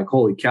it was like,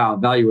 holy cow,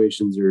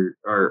 valuations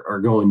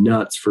are going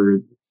nuts for,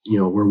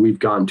 where we've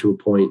gotten to a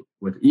point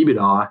with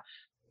EBITDA.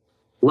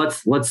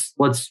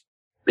 Let's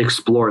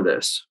explore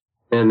this.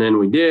 And then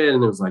we did,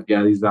 and it was like,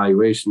 yeah, these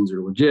valuations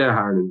are legit. I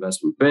hired an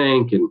investment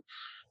bank, and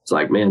it's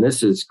like, man,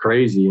 this is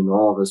crazy. And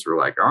all of us were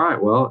like, all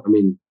right, well, I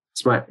mean,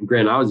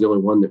 granted, I was the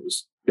only one that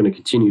was going to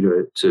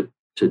continue to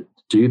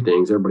do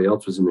things. Everybody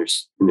else was in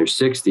their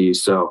 60s.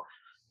 So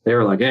they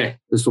were like, hey,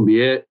 this will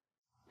be it.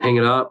 Hang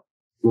it up.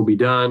 We'll be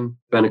done.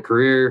 Been a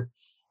career.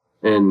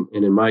 And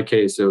in my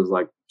case, it was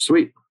like,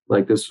 sweet.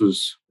 Like this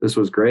was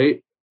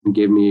great. It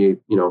gave me,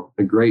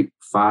 a great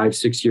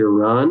 5-6 year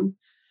run.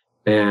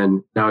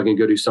 And now I can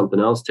go do something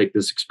else, take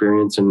this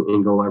experience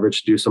and go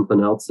leverage to do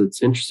something else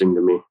that's interesting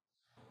to me.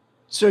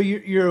 So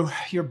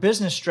your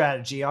business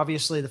strategy,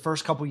 obviously the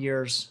first couple of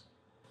years,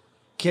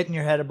 getting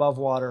your head above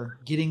water,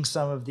 getting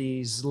some of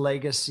these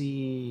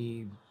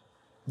legacy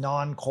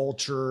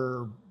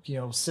non-culture,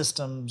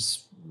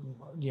 systems,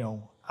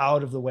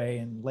 out of the way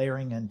and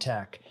layering in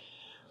tech.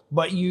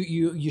 But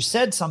you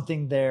said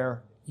something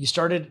there. You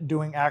started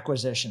doing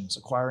acquisitions,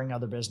 acquiring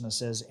other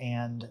businesses,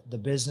 and the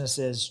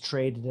businesses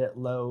traded at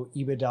low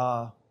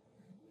EBITDA,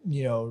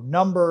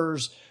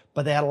 numbers,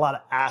 but they had a lot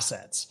of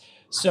assets.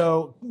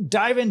 So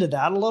dive into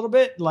that a little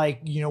bit.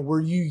 Like, were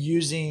you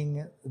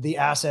using the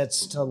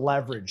assets to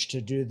leverage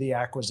to do the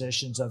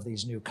acquisitions of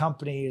these new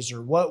companies,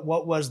 or what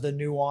was the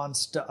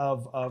nuance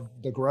of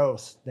the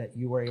growth that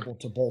you were able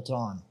to bolt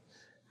on?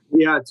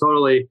 Yeah,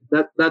 totally.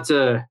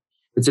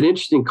 It's an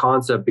interesting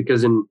concept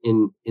because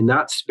in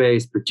that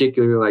space,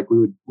 particularly, like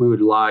we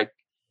would like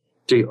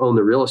to own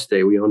the real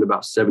estate. We owned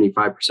about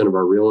 75% of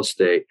our real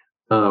estate,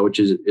 which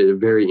is a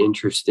very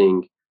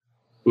interesting,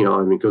 I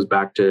mean, it goes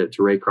back to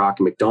Ray Kroc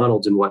and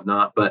McDonald's and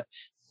whatnot, but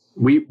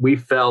we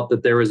felt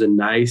that there was a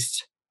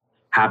nice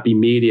happy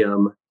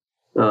medium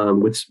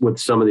with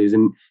some of these.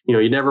 And,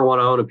 you never want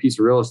to own a piece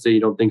of real estate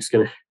you don't think is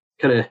going to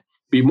kind of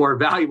be more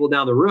valuable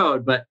down the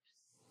road. But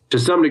to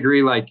some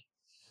degree, like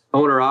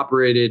owner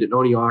operated and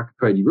owning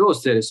occupied real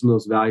estate is some of the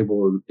most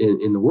valuable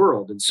in the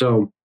world. And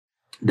so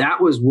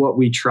that was what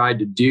we tried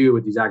to do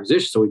with these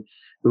acquisitions. So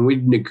when we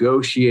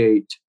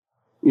negotiate,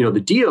 the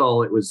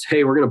deal, it was,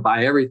 hey, we're going to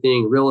buy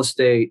everything, real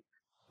estate,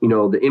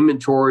 the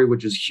inventory,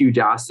 which is a huge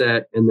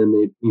asset, and then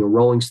the,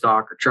 rolling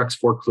stock or trucks,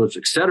 forklifts,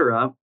 et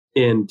cetera.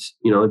 And,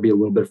 there'd be a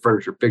little bit of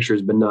furniture,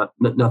 fixtures, but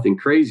nothing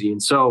crazy.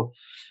 And so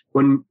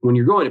when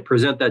you're going to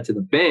present that to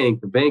the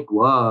bank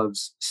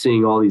loves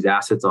seeing all these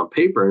assets on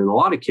paper. And in a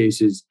lot of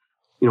cases,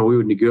 we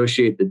would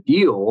negotiate the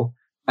deal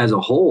as a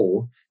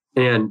whole.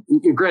 And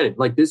granted,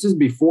 like this is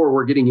before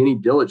we're getting any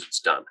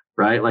diligence done,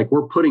 right? Like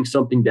we're putting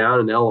something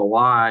down in the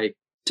LOI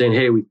saying,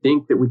 hey, we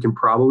think that we can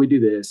probably do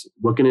this,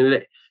 looking at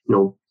it,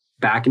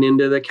 backing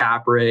into the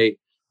cap rate.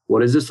 What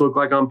does this look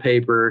like on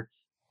paper?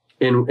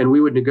 And we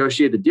would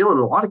negotiate the deal. And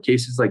in a lot of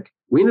cases, like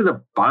we ended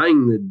up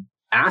buying the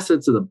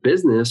assets of the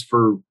business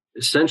for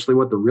essentially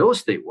what the real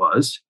estate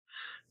was.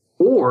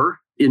 Or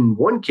in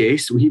one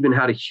case, we even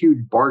had a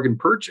huge bargain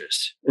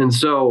purchase. And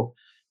so,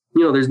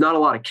 there's not a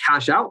lot of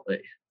cash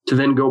outlay to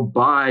then go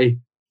buy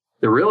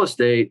the real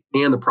estate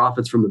and the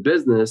profits from the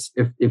business.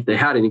 If they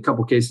had, in a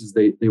couple cases,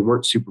 they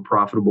weren't super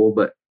profitable,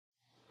 but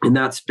in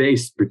that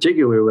space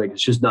particularly, like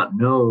it's just not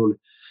known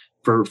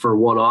for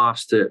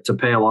one-offs to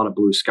pay a lot of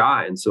blue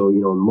sky. And so,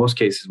 in most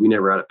cases, we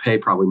never had to pay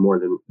probably more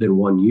than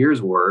 1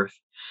 year's worth.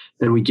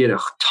 And we get a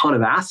ton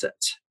of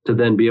assets to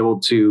then be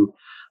able to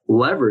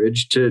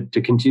leverage to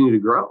continue to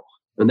grow.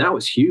 And that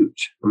was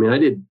huge. I mean, I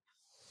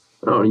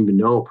don't even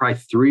know, probably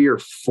 3 or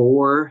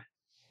 4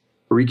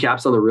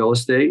 recaps on the real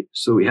estate.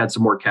 So we had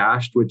some more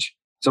cash, which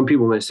some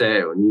people may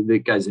say, oh,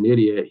 that guy's an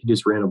idiot. He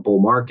just ran a bull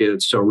market.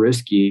 It's so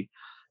risky.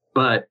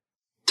 But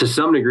to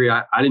some degree,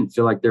 I didn't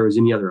feel like there was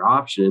any other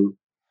option,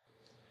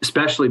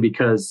 especially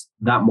because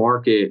that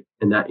market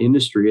and that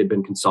industry had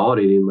been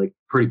consolidating like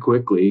pretty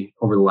quickly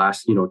over the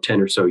last,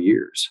 10 or so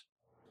years.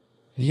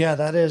 Yeah,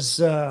 that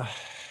is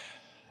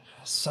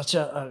such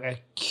a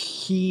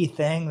key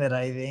thing that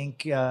I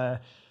think,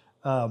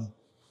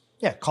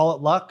 call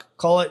it luck,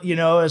 call it,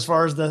 as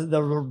far as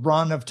the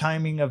run of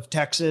timing of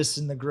Texas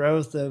and the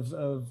growth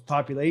of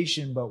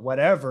population, but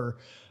whatever,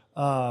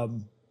 no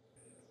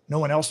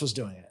one else was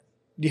doing it,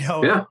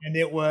 Yeah. And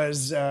it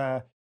was,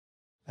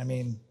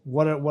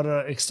 what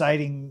a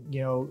exciting,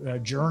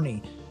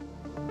 journey.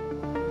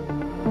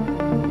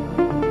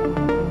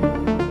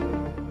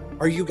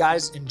 Are you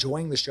guys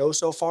enjoying the show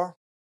so far?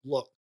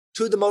 Look,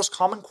 two of the most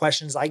common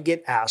questions I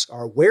get asked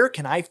are, where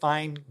can I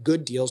find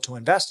good deals to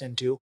invest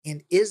into?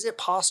 And is it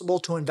possible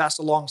to invest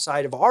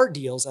alongside of our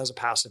deals as a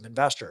passive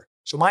investor?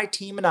 So my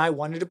team and I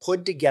wanted to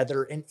put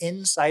together an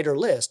insider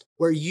list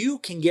where you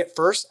can get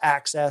first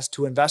access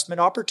to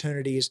investment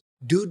opportunities,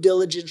 due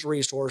diligence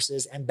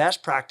resources, and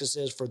best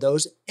practices for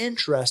those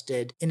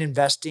interested in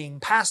investing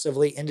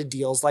passively into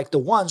deals like the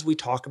ones we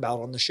talk about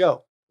on the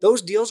show.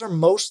 Those deals are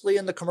mostly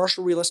in the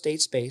commercial real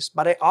estate space,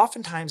 but I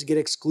oftentimes get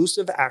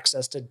exclusive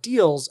access to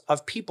deals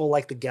of people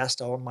like the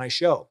guest on my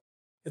show.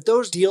 If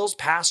those deals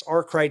pass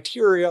our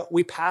criteria,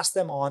 we pass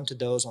them on to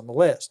those on the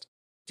list.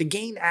 To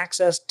gain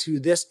access to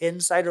this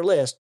insider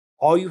list,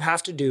 all you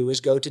have to do is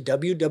go to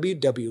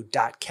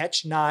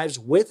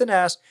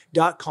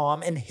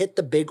www.catchkniveswithans.com and hit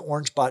the big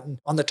orange button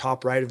on the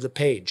top right of the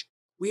page.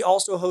 We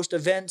also host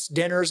events,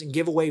 dinners, and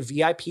give away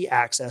VIP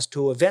access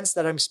to events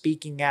that I'm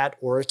speaking at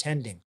or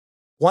attending.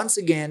 Once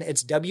again,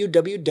 it's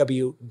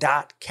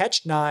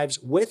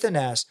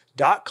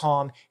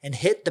www.catchkniveswithans.com and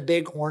hit the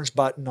big orange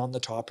button on the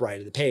top right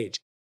of the page.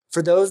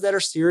 For those that are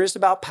serious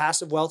about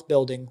passive wealth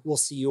building, we'll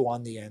see you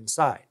on the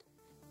inside.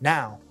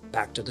 Now,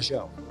 back to the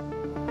show.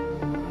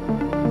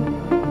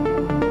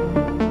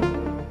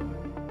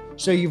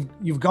 So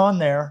you've gone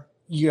there,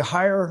 you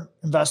hire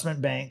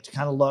investment bank to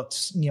kind of look,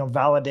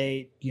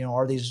 validate,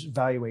 are these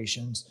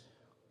valuations?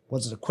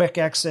 Was it a quick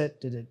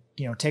exit? Did it,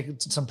 take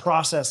some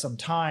process, some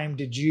time?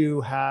 Did you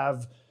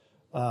have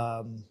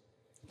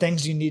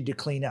things you need to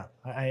clean up?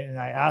 I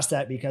asked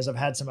that because I've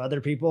had some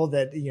other people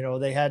that,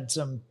 they had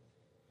some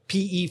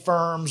PE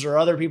firms or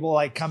other people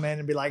like come in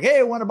and be like, hey,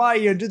 I want to buy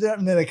you and do that.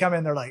 And then they come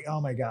in, they're like, oh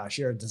my gosh,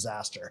 you're a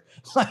disaster.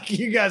 Like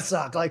you guys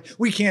suck. Like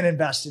we can't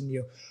invest in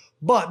you.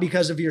 But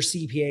because of your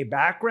CPA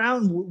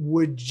background,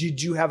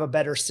 did you have a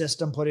better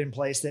system put in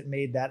place that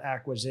made that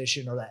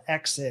acquisition or that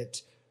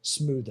exit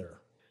smoother?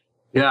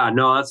 Yeah,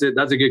 no, that's it.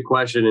 That's a good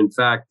question. In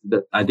fact,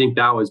 I think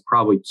that was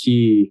probably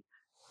key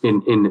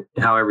in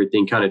how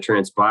everything kind of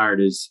transpired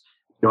is,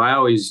 I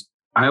always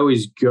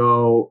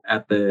go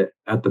at the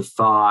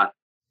thought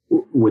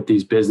with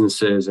these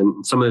businesses,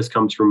 and some of this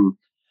comes from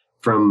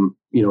from,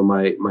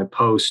 my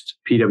post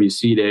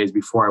PwC days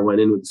before I went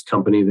in with this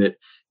company that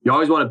you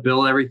always want to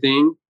build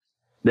everything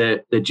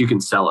that you can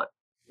sell it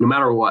no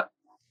matter what.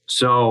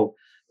 So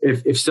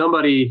if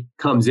somebody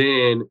comes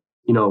in,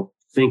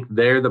 think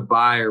they're the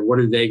buyer, what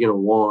are they going to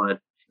want?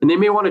 And they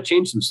may want to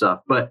change some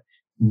stuff, but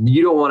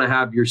you don't want to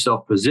have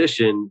yourself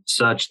positioned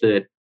such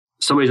that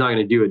somebody's not going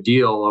to do a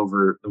deal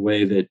over the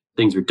way that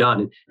things are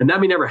done. And that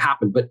may never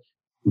happen. But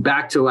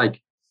back to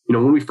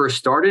when we first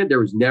started, there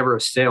was never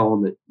a sale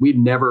on that. We'd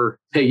never,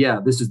 hey, yeah,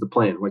 this is the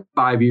plan.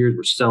 5 years,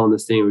 we're selling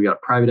this thing. We got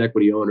a private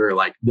equity owner.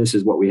 This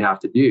is what we have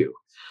to do.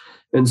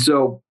 And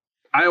so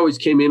I always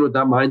came in with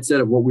that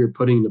mindset of what we were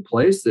putting into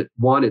place, that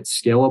one, it's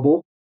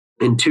scalable,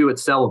 and two,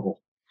 it's sellable.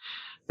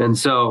 And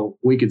so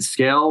we could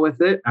scale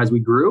with it as we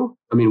grew.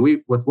 I mean,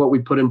 with what we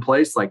put in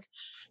place,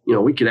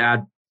 we could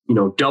add,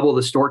 double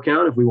the store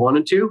count if we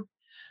wanted to.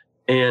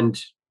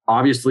 And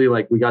obviously,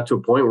 we got to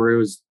a point where it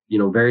was,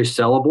 very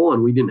sellable,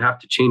 and we didn't have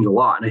to change a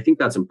lot. And I think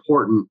that's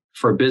important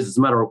for a business,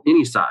 no matter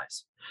any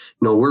size.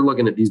 We're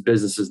looking at these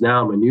businesses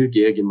now, my new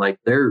gig, and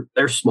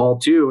they're small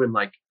too. And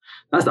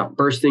that's the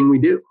first thing we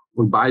do.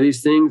 We buy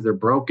these things, they're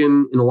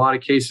broken. In a lot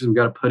of cases, we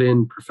got to put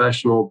in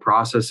professional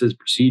processes,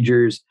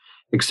 procedures,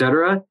 et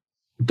cetera.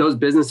 If those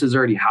businesses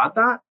already had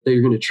that, they're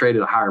going to trade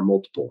at a higher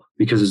multiple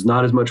because it's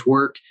not as much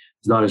work,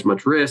 it's not as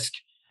much risk.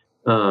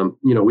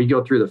 We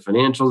go through the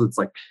financials. It's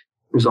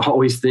there's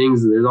always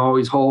things, there's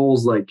always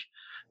holes,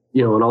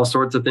 and all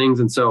sorts of things.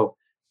 And so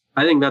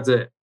I think that's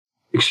a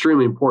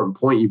extremely important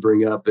point you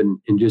bring up, and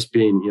just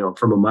being,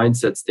 from a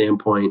mindset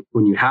standpoint,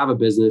 when you have a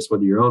business,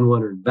 whether you own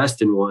one or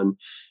invest in one,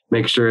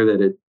 make sure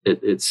that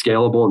it's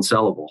scalable and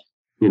sellable,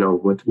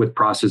 with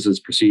processes,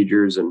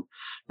 procedures, and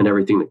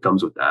everything that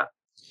comes with that.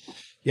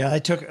 Yeah, I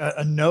took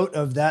a note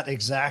of that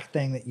exact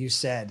thing that you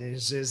said.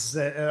 Is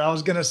that I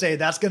was going to say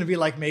that's going to be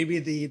maybe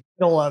the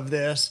middle of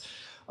this,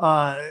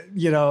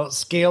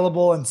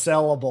 scalable and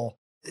sellable,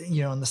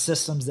 and the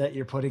systems that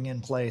you're putting in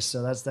place.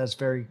 So that's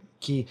very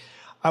key.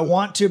 I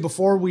want to,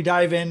 before we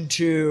dive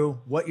into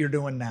what you're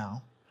doing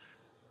now,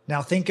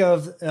 think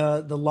of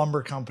the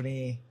lumber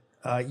company.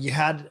 You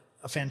had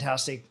a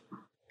fantastic,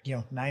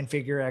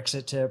 9-figure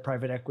exit to a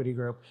private equity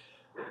group.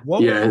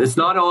 It's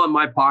not all in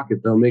my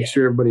pocket though. Make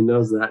sure everybody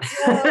knows that.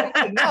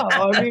 No,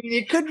 I mean,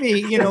 it could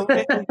be,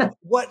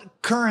 what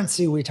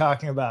currency we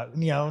talking about?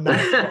 Not,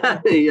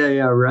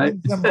 yeah, right.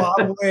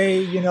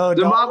 Zimbabwe,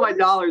 Zimbabwe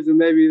dollars and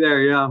maybe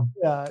there, yeah.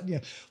 Yeah.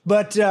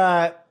 But,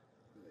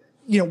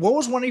 what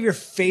was one of your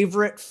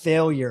favorite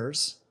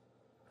failures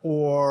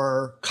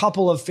or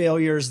couple of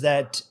failures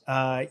that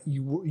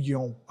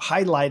you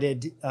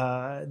highlighted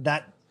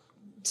that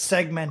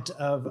segment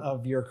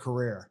of your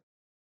career?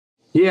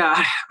 Yeah,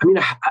 I mean,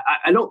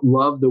 I don't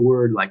love the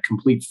word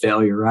complete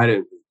failure,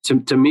 right?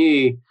 To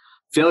me,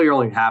 failure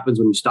only happens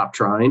when you stop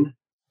trying.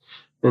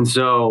 And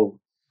so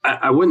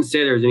I wouldn't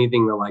say there's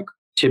anything that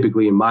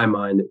typically in my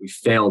mind that we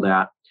failed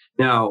at.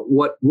 Now,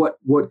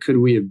 what could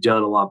we have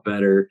done a lot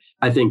better?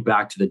 I think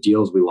back to the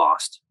deals we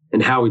lost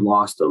and how we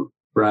lost them,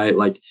 right?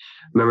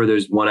 Remember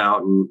there's one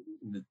out in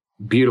the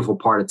beautiful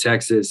part of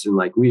Texas, and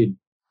we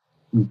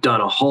had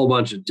done a whole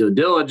bunch of due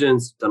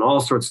diligence, done all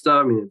sorts of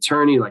stuff,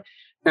 attorney,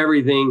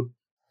 everything.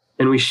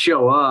 And we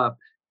show up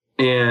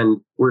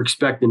and we're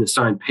expecting to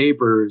sign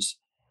papers,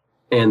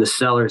 and the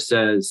seller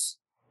says,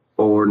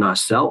 "Well, we're not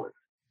selling."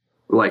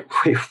 We're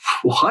wait,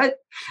 what?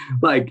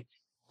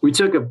 We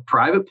took a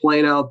private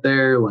plane out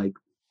there,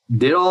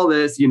 did all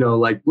this,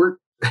 we're,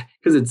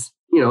 because it's,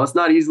 it's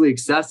not easily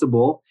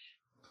accessible,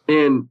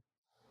 and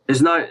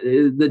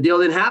the deal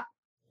didn't happen.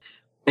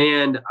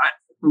 And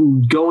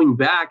going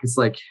back, it's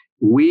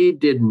we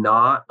did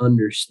not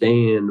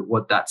understand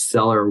what that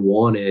seller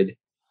wanted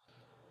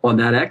on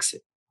that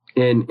exit,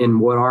 and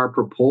what our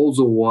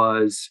proposal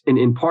was.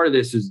 And part of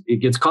this is, it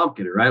gets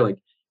complicated, right?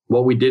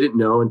 What we didn't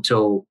know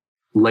until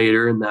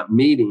later in that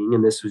meeting,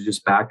 and this was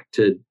just back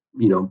to,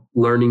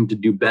 learning to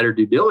do better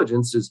due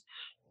diligence, is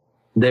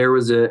there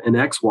was an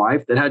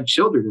ex-wife that had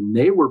children, and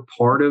they were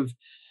part of,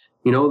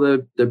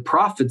 the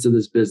profits of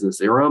this business.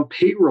 They were on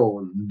payroll,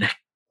 and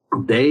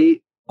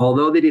they,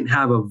 although they didn't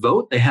have a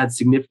vote, they had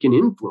significant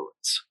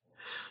influence.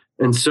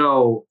 And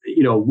so,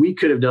 we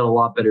could have done a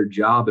lot better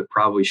job at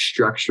probably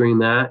structuring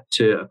that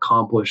to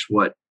accomplish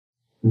what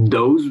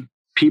those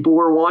people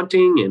were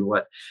wanting, and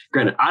what,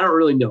 granted, I don't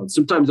really know.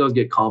 Sometimes those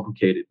get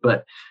complicated,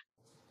 but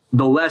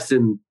the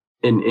lesson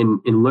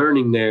in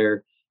learning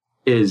there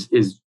is,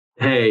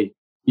 hey,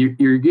 you're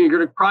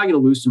probably going to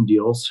lose some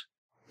deals,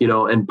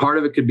 and part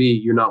of it could be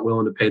you're not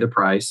willing to pay the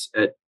price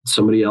at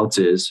somebody else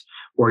is,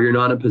 or you're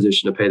not in a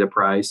position to pay the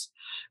price.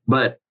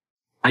 But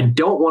I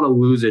don't want to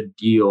lose a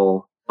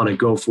deal on a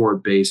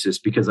go-forward basis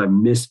because I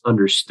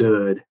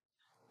misunderstood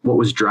what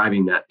was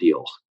driving that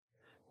deal.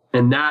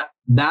 And that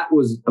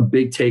was a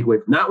big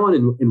takeaway from that one,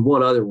 and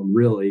one other one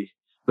really,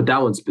 but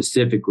that one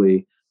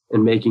specifically,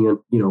 and making it,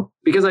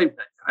 because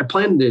I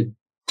planned to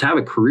have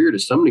a career to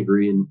some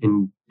degree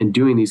in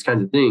doing these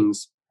kinds of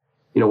things,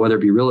 whether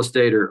it be real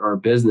estate or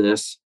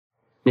business.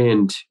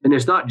 And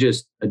it's not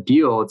just a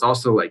deal, it's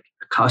also a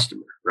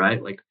customer,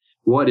 right?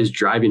 what is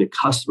driving a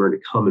customer to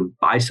come and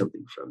buy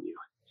something from you,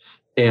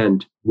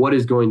 and what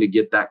is going to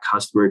get that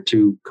customer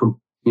to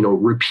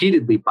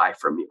repeatedly buy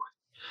from you,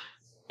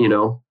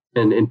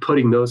 and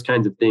putting those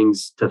kinds of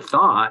things to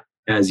thought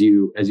as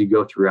you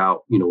go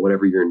throughout,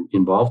 whatever you're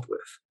involved with.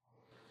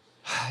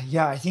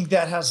 Yeah, I think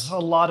that has a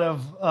lot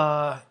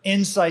of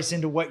insights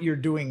into what you're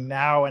doing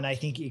now. And I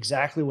think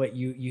exactly what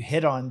you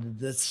hit on,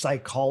 the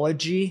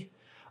psychology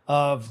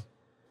of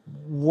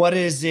what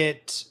is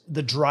it,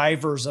 the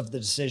drivers of the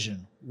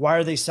decision. Why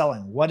are they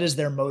selling? What is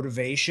their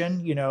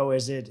motivation?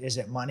 Is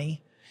it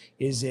money?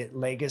 Is it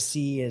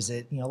legacy? Is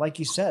it, like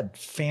you said,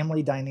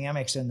 family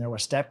dynamics in there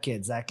with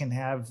stepkids that can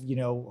have,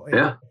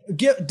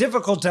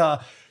 difficult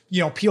to,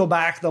 peel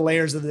back the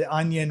layers of the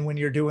onion when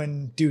you're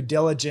doing due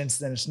diligence,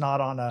 then it's not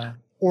on a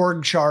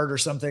org chart or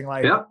something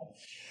like that.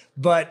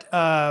 But,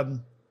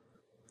 and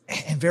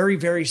very,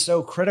 very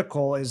so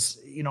critical is,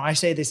 I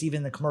say this even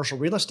in the commercial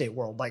real estate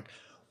world, like,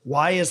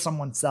 why is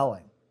someone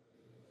selling?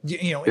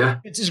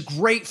 It's this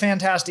great,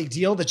 fantastic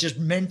deal that's just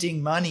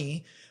minting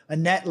money, a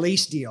net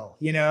lease deal,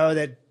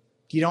 that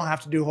you don't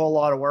have to do a whole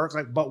lot of work,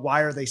 but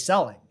why are they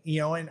selling?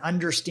 And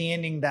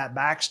understanding that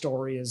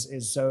backstory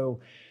is so,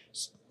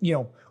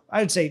 I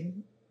would say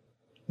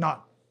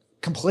not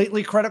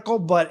completely critical,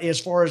 but as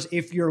far as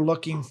if you're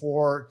looking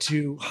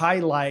to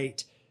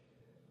highlight,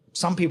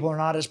 some people are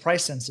not as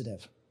price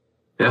sensitive.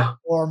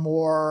 Or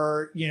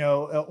more,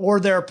 or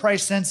they're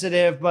price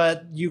sensitive,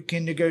 but you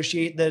can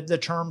negotiate the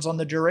terms on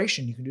the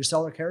duration. You can do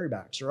seller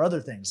carrybacks or other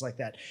things like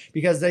that,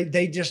 because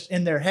they just,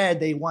 in their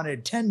head, they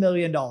wanted $10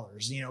 million,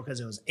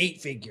 because it was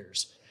 8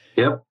 figures.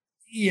 And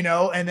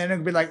then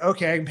it'd be like,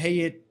 okay, I can pay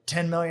you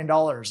 $10 million,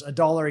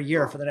 $1 a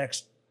year for the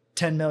next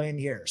 10 million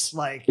years.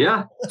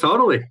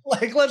 Totally.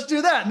 Let's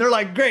do that. And they're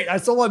like, great, I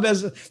sold my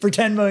business for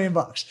 10 million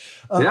bucks.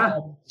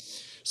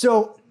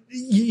 So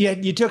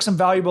you took some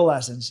valuable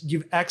lessons.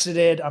 You've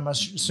exited. I'm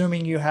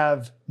assuming you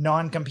have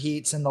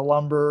non-competes in the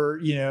lumber,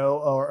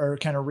 or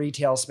kind of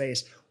retail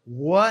space.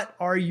 What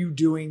are you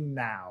doing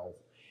now?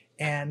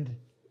 And,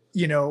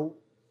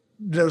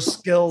 those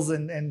skills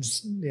and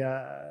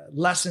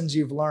lessons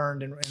you've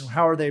learned, and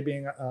how are they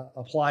being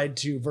applied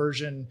to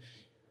version,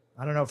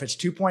 I don't know if it's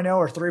 2.0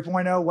 or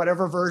 3.0,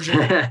 whatever version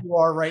you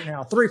are right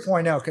now.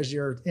 3.0, because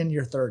you're in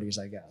your 30s,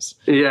 I guess.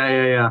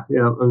 Yeah.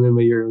 I'm in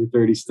my early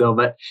 30s still,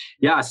 but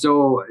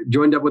so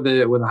joined up with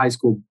a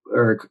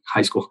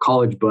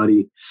college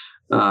buddy.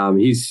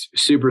 He's a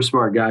super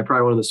smart guy,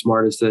 probably one of the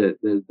smartest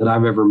that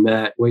I've ever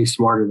met, way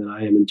smarter than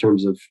I am in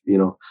terms of,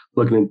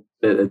 looking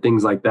at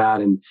things like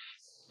that.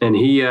 And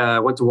he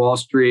went to Wall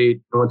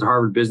Street, went to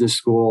Harvard Business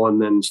School,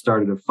 and then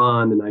started a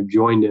fund, and I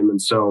joined him.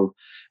 And so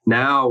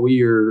now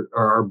we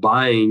are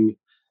buying,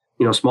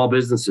 small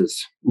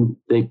businesses. I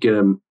think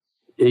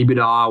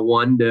EBITDA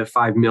 1 to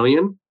 5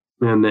 million,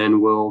 and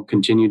then we'll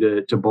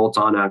continue to bolt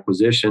on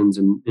acquisitions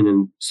and in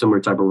a similar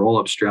type of roll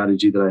up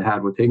strategy that I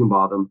had with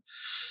Higginbotham,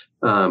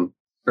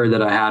 or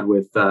that I had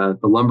with the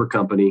lumber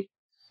company.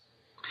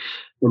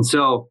 And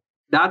so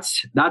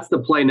that's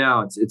the play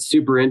now. It's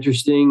super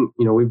interesting.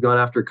 We've gone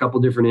after a couple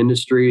different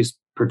industries,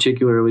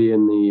 particularly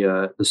in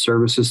the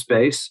services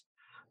space.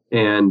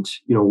 And,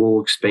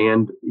 we'll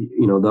expand,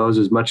 those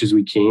as much as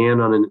we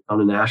can on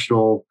a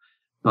national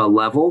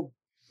level.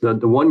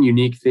 The one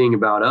unique thing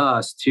about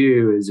us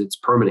too, is it's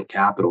permanent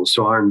capital.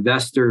 So our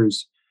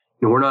investors,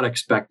 we're not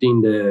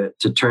expecting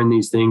to turn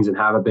these things and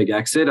have a big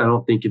exit. I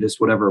don't think this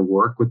would ever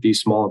work with these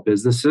small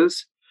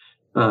businesses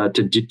to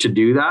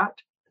do that.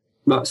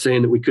 I'm not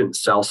saying that we couldn't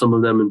sell some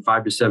of them in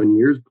 5 to 7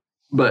 years,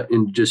 but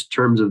in just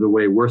terms of the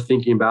way we're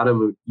thinking about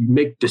them, you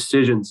make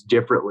decisions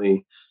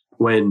differently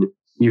when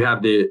you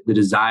have the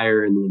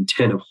desire and the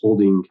intent of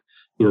holding,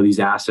 these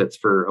assets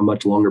for a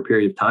much longer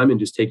period of time and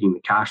just taking the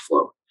cash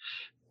flow.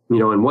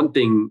 And one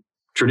thing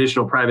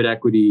traditional private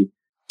equity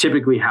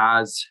typically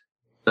has,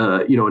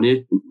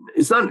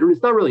 it's not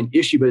really an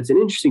issue, but it's an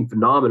interesting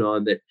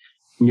phenomenon that,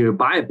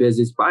 buy a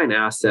business, buy an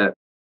asset,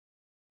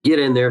 get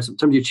in there.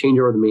 Sometimes you change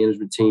over the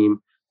management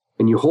team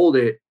and you hold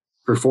it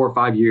for 4 or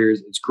 5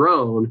 years. It's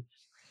grown.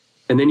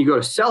 And then you go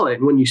to sell it.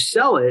 And when you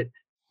sell it,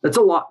 that's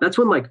a lot. That's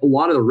when a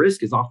lot of the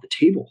risk is off the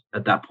table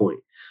at that point.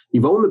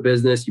 You've owned the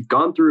business. You've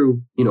gone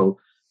through,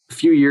 a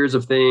few years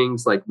of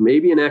things, like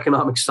maybe an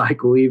economic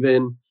cycle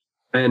even.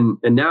 And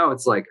now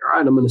it's like, all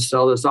right, I'm going to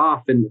sell this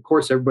off. And of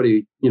course,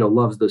 everybody,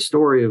 loves the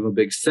story of a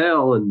big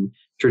sale, and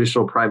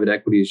traditional private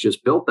equity is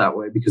just built that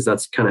way because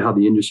that's kind of how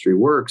the industry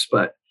works.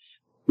 But,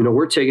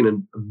 we're taking a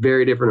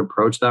very different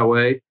approach that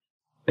way.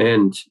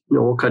 And,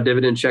 we'll cut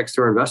dividend checks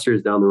to our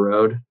investors down the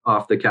road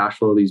off the cash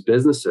flow of these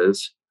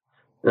businesses.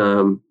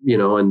 And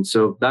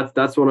so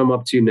that's what I'm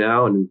up to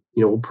now. And,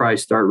 we'll probably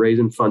start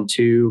raising fund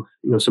 2,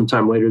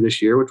 sometime later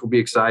this year, which will be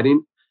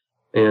exciting.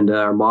 And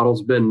our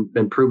model's been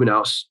proven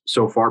out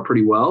so far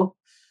pretty well.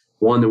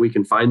 1, that we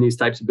can find these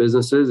types of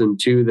businesses, and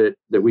 2,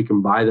 that we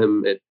can buy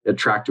them at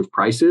attractive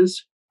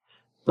prices.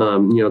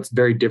 It's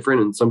very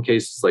different in some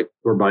cases. Like,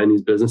 we're buying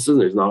these businesses,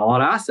 there's not a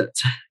lot of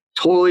assets.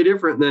 Totally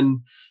different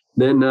than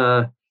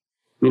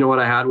what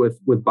I had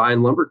with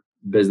buying lumber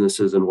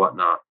businesses and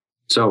whatnot.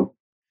 So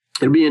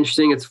it'll be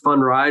interesting. It's a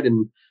fun ride,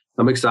 and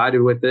I'm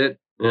excited with it.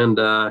 And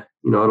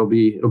it'll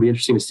be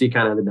interesting to see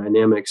kind of the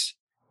dynamics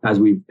as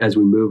we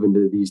move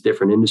into these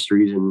different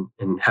industries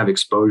and have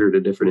exposure to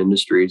different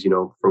industries.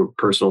 From a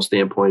personal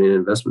standpoint and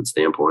investment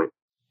standpoint.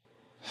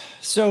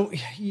 So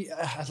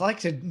I'd like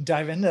to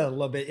dive into it a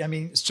little bit. I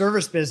mean,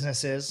 service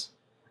businesses,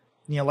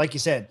 like you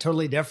said,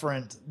 totally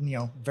different.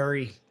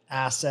 Very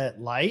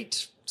asset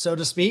light, so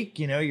to speak.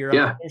 You're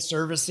out there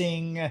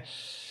servicing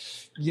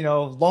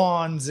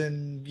lawns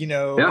and,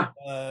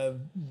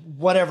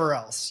 whatever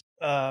else,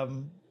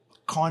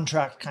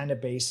 contract kind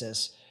of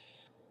basis.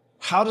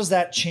 How does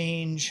that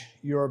change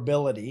your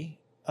ability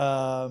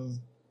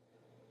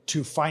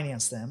to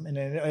finance them? And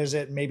is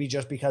it maybe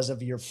just because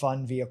of your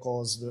fund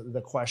vehicles,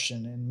 the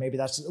question? And maybe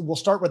we'll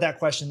start with that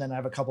question. Then I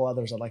have a couple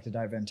others I'd like to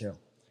dive into.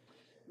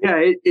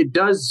 Yeah, it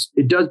does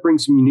bring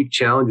some unique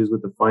challenges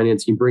with the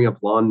financing. You bring up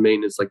lawn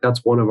maintenance, like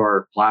that's one of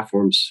our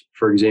platforms,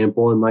 for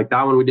example. And like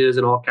that one we did as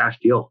an all cash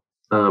deal.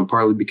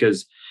 Partly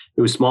because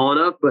it was small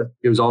enough, but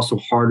it was also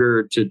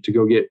harder to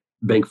go get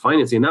bank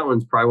financing. And that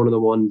one's probably one of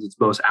the ones that's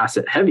most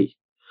asset heavy.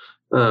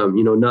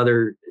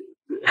 Another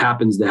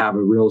happens to have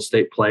a real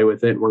estate play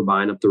with it. And we're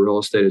buying up the real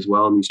estate as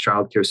well in these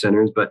childcare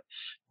centers. But,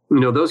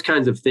 those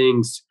kinds of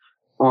things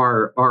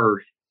are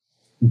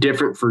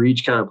different for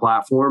each kind of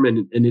platform.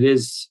 And it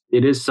is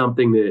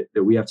something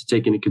that we have to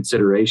take into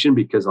consideration,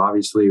 because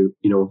obviously, if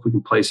we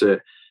can place a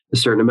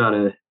certain amount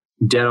of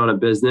debt on a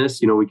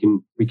business, we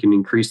can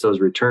increase those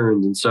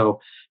returns. And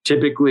so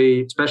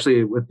typically,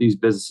 especially with these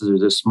businesses that are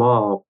this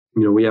small,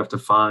 we have to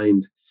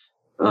find,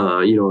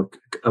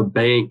 a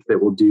bank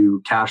that will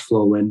do cash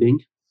flow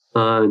lending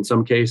in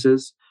some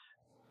cases,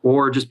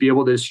 or just be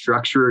able to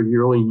structure a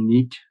really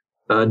unique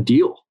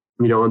deal,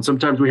 and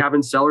sometimes we have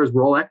in sellers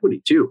roll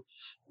equity too.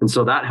 And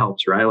so that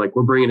helps, right? Like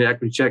we're bringing in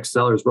equity checks,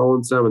 sellers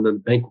rolling some, and then the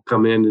bank will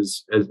come in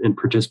and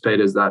participate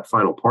as that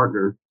final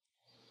partner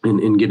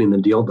in getting the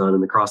deal done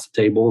and across the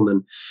table. And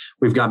then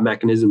we've got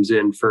mechanisms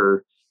in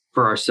for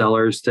our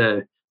sellers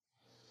to,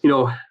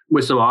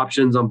 with some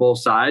options on both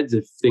sides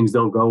if things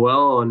don't go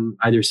well on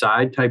either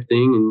side type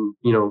thing,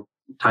 and,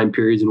 time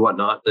periods and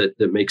whatnot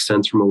that makes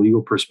sense from a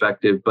legal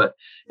perspective. But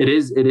it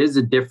is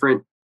a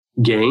different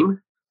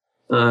game,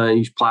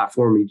 each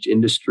platform, each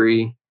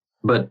industry.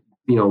 But,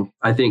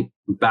 I think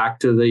back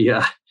to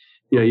the,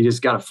 you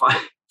just got to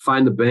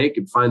find the bank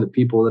and find the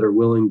people that are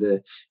willing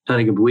to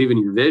kind of believe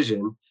in your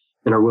vision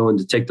and are willing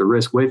to take the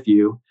risk with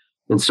you.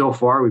 And so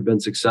far, we've been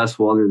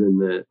successful, other than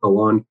the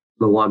lawn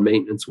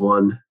maintenance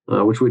one,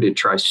 which we didn't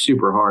try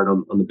super hard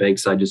on the bank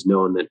side, just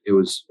knowing that it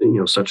was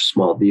such a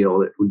small deal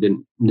that we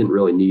didn't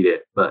really need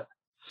it. But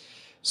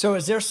so,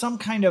 is there some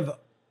kind of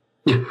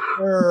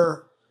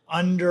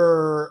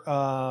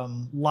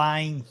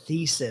underlying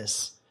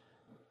thesis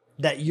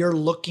that you're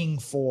looking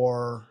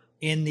for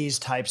in these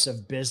types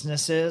of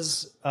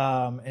businesses,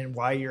 and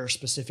why you're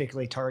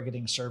specifically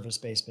targeting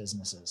service-based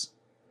businesses?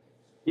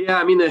 Yeah,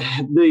 I mean,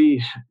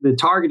 the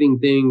targeting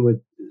thing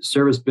with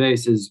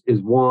service-based is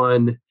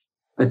one.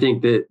 I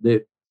think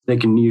that they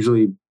can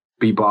usually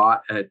be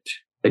bought at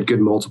good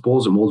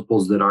multiples, and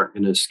multiples that aren't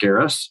going to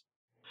scare us.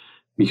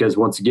 Because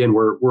once again,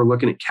 we're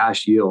looking at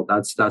cash yield.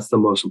 That's the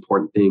most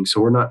important thing.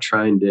 So we're not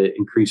trying to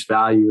increase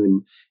value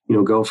and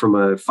go from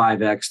a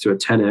 5x to a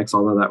 10x,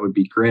 although that would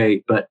be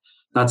great. But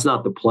that's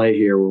not the play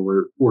here,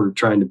 where we're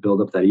trying to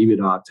build up that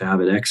EBITDA to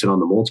have an exit on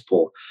the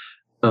multiple.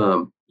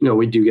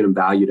 We do get them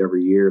valued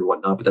every year and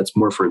whatnot, but that's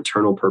more for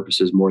internal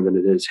purposes more than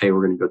it is, hey,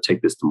 we're going to go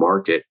take this to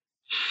market.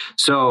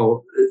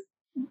 So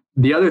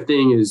the other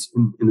thing is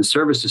in the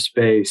services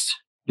space,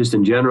 just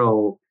in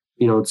general,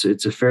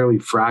 it's a fairly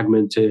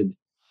fragmented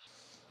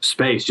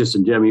space. Just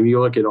in general, I mean,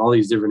 you look at all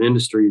these different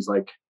industries,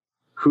 like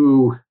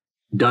who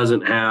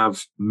doesn't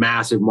have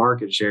massive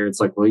market share? It's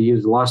like, well, you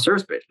use a lot of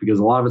service space because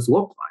a lot of it's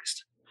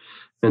localized.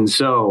 And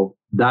so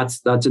that's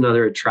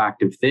another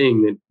attractive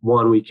thing, that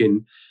one, we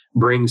can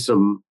bring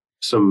some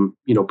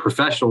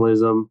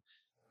professionalism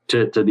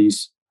to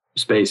these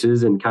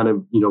spaces and kind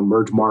of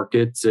merge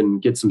markets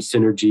and get some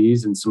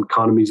synergies and some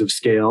economies of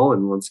scale.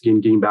 And once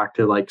again, getting back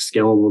to like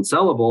Scalable and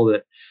Sellable,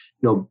 that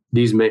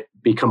these may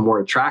become more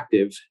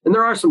attractive. And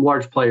there are some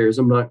large players.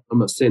 I'm not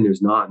saying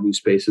there's not in these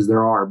spaces.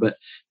 There are, but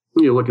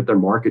you look at their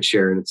market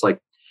share and it's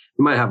like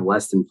you might have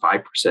less than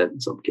 5%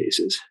 in some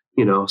cases.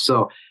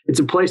 So it's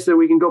a place that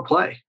we can go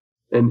play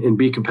and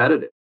be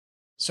competitive.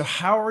 So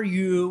how are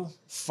you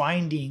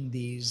finding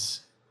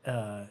these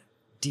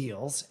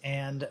deals?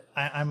 And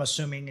I'm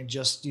assuming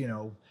just,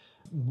 the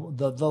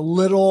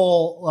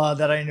little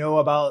that I know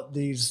about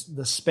the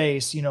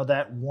space,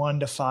 that 1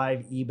 to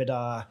 5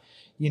 EBITDA,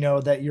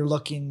 that you're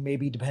looking,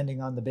 maybe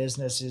depending on the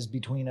business, is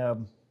between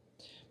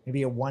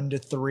maybe a 1 to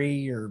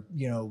 3 or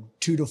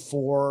 2 to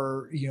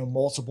 4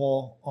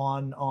 multiple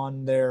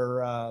on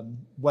their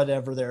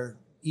whatever their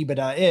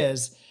EBITDA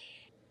is.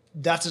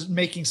 That's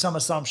making some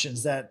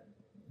assumptions that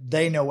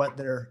they know what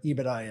their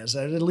EBITDA is.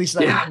 At least,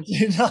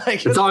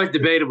 it's always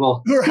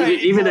debatable.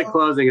 Right? Even at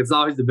closing, it's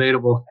always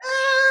debatable.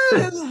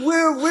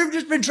 We've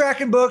just been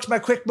tracking books. My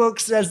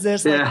QuickBooks says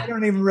this. Like, I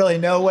don't even really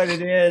know what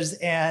it is.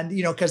 And,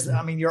 because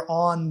I mean, you're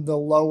on the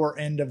lower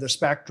end of the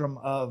spectrum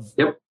of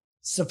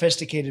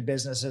sophisticated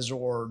businesses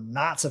or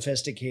not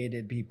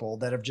sophisticated people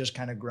that have just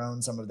kind of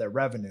grown some of their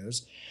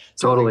revenues.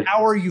 So totally.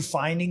 How are you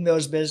finding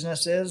those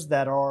businesses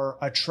that are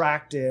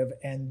attractive?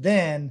 And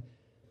then,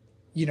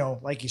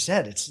 like you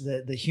said, it's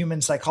the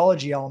human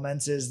psychology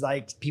elements is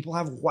like people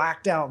have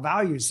whacked out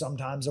values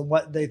sometimes and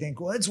what they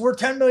think, well, it's worth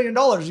 $10 million.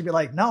 You'd be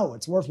like, no,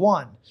 it's worth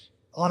one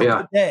on a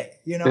good day,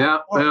 Yeah.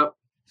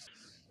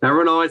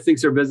 Everyone always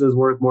thinks their business is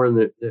worth more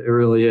than it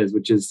really is,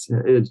 which is,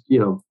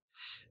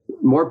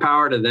 more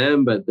power to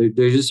them, but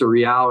there's just a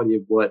reality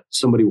of what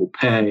somebody will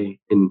pay.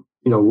 And,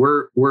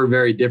 we're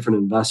very different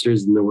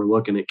investors and then we're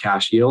looking at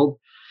cash yield,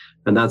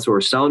 and that's what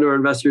we're selling to our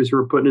investors who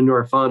are putting into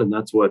our fund. And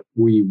that's what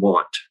we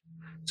want.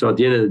 So at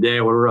the end of the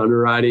day, when we're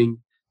underwriting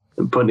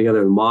and putting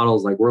together the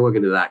models, like we're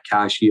looking at that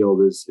cash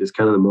yield is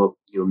kind of the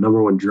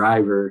number one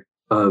driver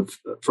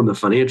from the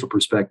financial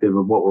perspective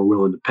of what we're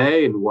willing to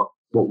pay and what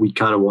we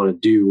kind of want to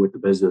do with the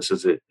business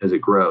as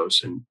it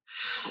grows. And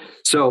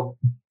so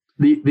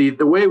the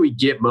way we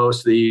get most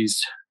of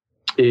these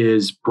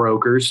is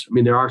brokers. I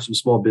mean, there are some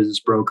small business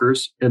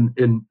brokers, and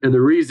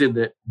the reason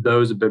that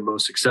those have been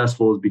most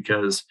successful is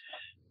because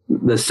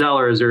the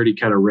seller has already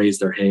kind of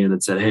raised their hand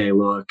and said, hey,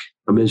 look,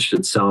 I'm interested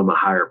in selling a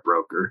higher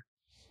broker.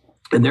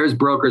 And there's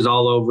brokers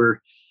all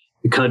over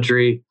the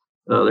country.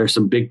 There's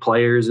some big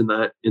players in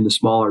the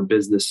smaller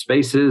business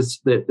spaces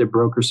that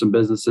broker some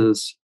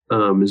businesses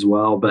as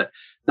well. But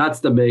that's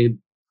the main.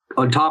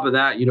 On top of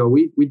that,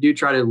 we do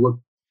try to look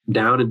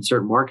down in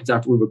certain markets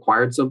after we've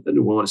acquired something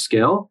and we want to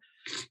scale.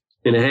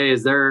 And hey,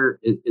 does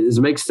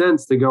it make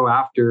sense to go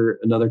after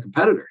another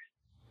competitor?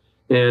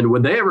 And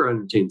would they ever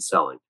entertain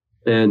selling?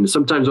 And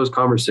sometimes those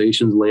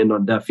conversations land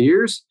on deaf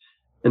ears.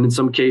 And in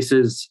some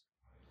cases,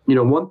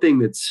 one thing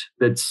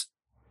that's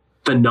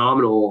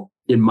phenomenal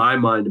in my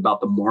mind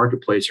about the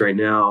marketplace right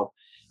now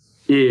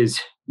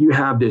is you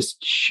have this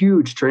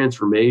huge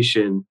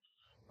transformation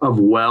of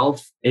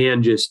wealth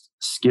and just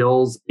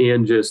skills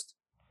and just,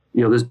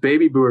 this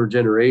baby boomer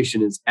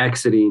generation is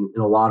exiting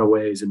in a lot of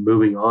ways and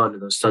moving on to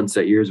those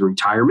sunset years of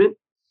retirement.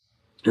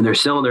 And they're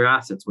selling their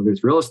assets, whether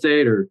it's real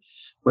estate or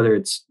whether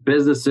it's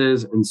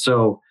businesses. And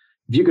so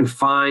if you can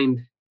find,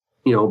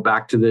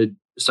 back to the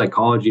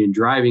psychology and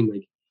driving,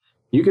 like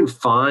you can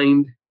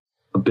find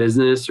a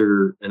business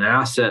or an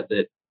asset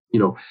that,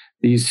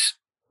 these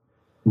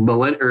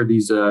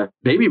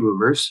baby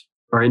boomers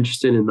are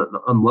interested in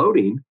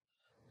unloading,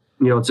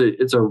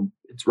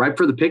 it's ripe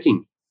for the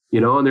picking,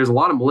 and there's a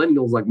lot of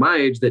millennials like my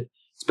age that,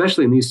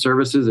 especially in these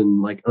services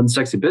and like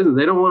unsexy business,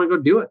 they don't want to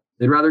go do it.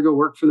 They'd rather go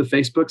work for the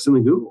Facebooks and the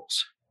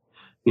Googles,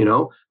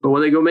 but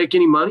when they go make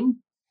any money,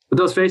 but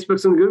those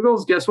Facebooks and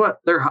Googles, guess what?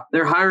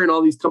 They're hiring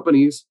all these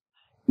companies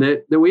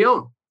that we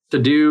own to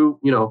do,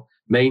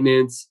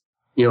 maintenance,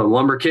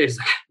 lumber case.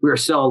 We were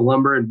selling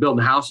lumber and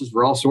building houses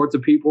for all sorts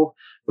of people.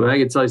 But I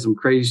can tell you some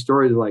crazy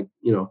stories like,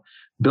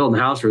 building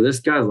a house for this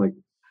guy's like,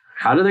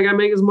 how did that guy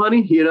make his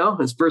money?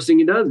 His first thing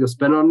he does is go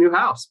spend it on a new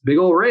house, big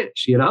old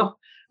ranch,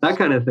 that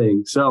kind of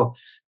thing. So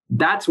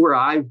that's where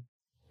I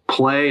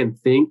play and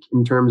think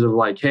in terms of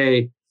like,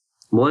 hey,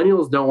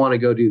 millennials don't want to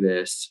go do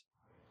this.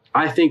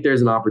 I think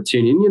there's an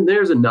opportunity, and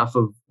there's enough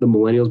of the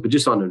millennials, but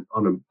just on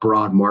a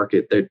broad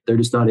market, they're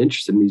just not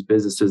interested in these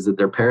businesses that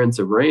their parents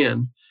have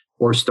ran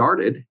or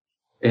started,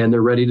 and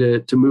they're ready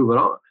to move it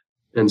on.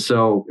 And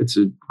so it's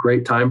a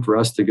great time for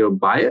us to go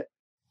buy it,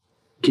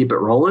 keep it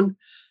rolling,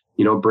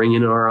 bring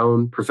in our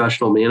own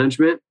professional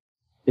management,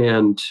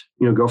 and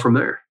go from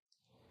there.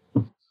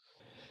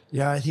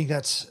 Yeah, I think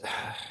that's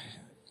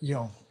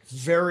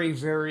very,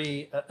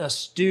 very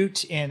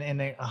astute and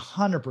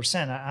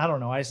 100%. I don't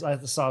know. I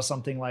saw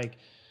something like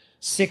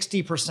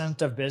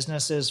 60% of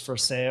businesses for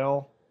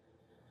sale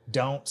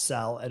don't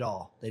sell at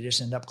all. They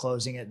just end up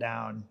closing it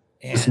down.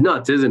 And it's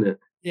nuts, isn't it?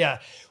 Yeah,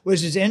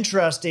 which is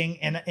interesting.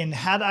 And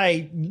had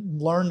I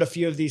learned a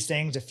few of these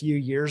things a few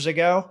years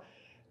ago,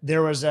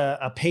 there was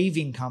a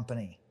paving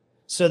company.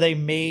 So they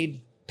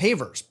made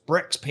pavers,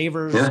 bricks,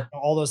 pavers,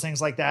 all those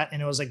things like that.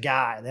 And it was a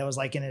guy that was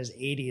like in his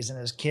 80s and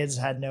his kids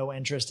had no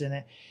interest in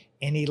it.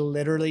 And he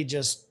literally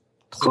just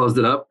closed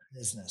it up.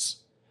 Business.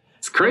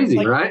 It's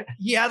crazy, right?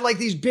 He had like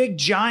these big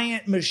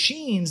giant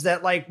machines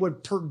that like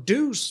would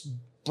produce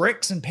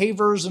bricks and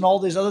pavers and all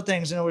these other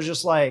things. And it was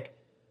just like,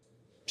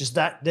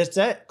 that's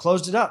it.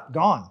 Closed it up,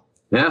 gone.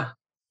 Yeah.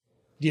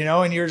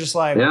 And you're just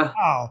like,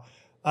 wow.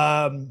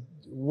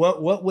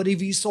 What would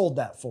he sold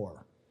that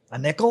for? A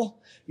nickel?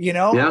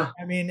 Yeah.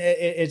 I mean,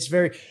 it's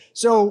very,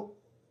 so,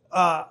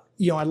 I'd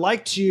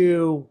like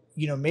to,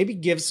 maybe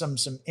give some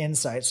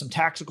insights, some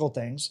tactical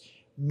things.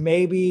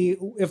 Maybe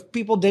if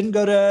people didn't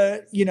go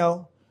to,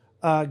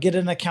 get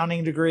an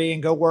accounting degree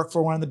and go work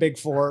for one of the big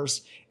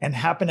fours and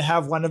happen to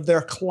have one of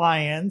their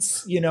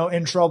clients,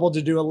 in trouble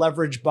to do a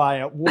leverage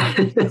buyout, what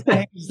are the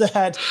things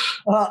that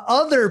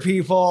other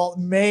people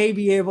may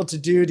be able to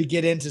do to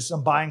get into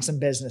buying some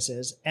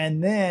businesses?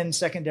 And then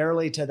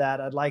secondarily to that,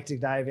 I'd like to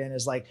dive in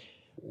is like,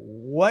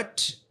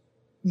 what,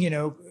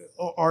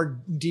 are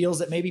deals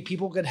that maybe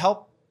people could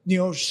help,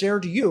 share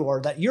to you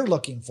or that you're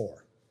looking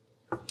for?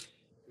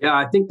 Yeah,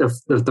 I think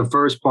the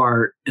first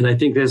part, and I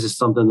think this is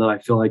something that I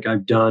feel like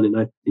I've done, and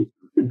I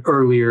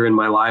earlier in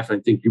my life, I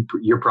think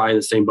you're probably in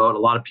the same boat. A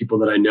lot of people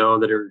that I know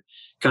that are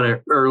kind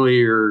of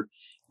earlier,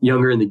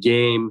 younger in the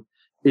game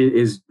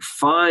is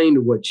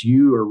find what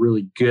you are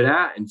really good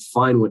at and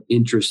find what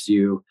interests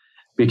you,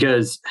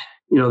 because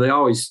they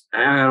always,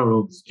 I don't know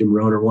if it's Jim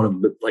Rohn or one of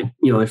them, but like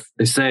if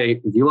they say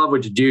if you love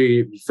what you do,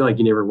 you feel like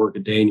you never work a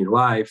day in your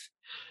life,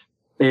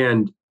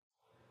 and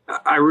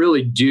I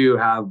really do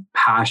have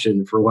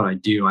passion for what I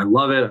do. I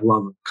love it. I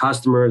love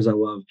customers. I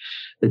love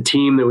the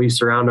team that we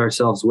surround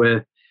ourselves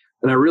with.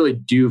 And I really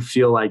do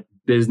feel like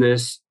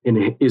business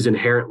is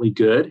inherently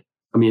good.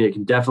 I mean, it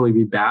can definitely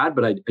be bad,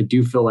 but I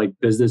do feel like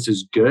business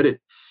is good.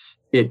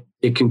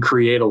 It can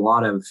create a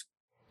lot of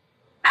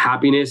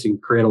happiness. It can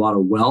create a lot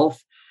of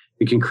wealth.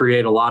 It can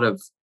create a lot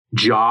of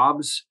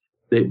jobs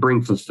that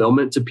bring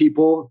fulfillment to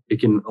people.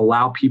 It can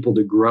allow people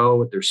to grow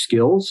with their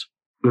skills.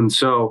 And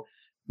so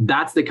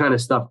that's the kind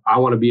of stuff I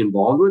want to be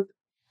involved with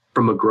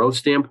from a growth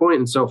standpoint.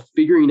 And so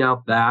figuring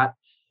out that,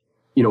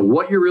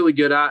 what you're really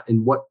good at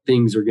and what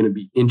things are going to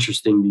be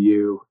interesting to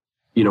you,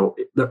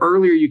 the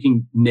earlier you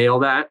can nail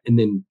that and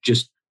then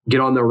just get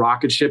on the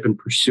rocket ship and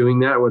pursuing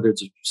that, whether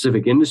it's a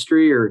specific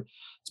industry or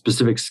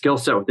specific skill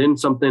set within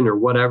something or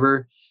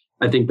whatever,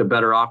 I think the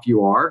better off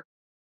you are.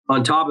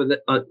 On top of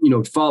that,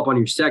 follow up on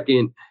your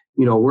second,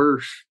 we're,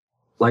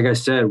 like I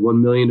said,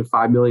 1 million to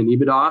 5 million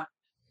EBITDA.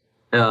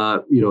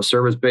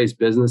 Service-based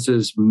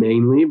businesses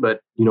mainly, but,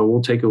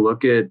 we'll take a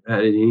look at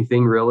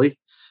anything really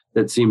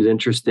that seems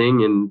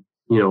interesting. And,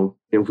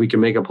 if we can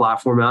make a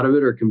platform out of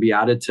it or it can be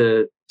added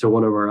to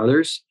one of our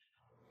others,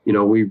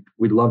 we'd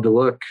love to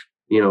look.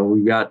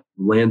 We've got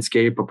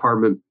landscape,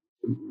 apartment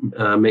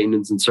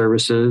maintenance and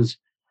services,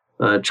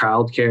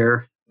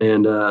 childcare,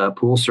 and a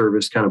pool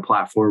service kind of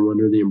platform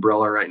under the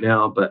umbrella right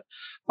now. But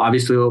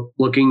obviously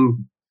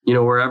looking,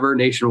 wherever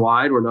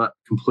nationwide, we're not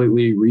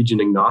completely region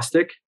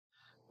agnostic.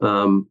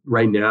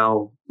 Right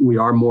now, we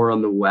are more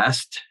on the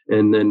West,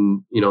 and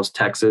then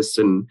Texas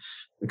and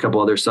a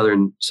couple other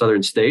southern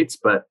states.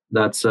 But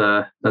that's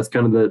kind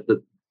of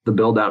the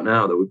build out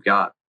now that we've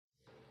got.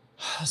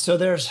 So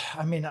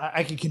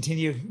I could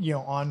continue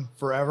on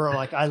forever.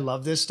 Like, I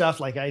love this stuff.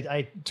 Like,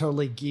 I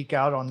totally geek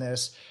out on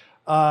this.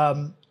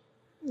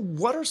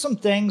 What are some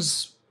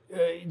things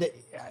that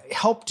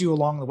helped you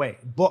along the way?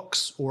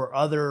 Books or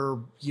other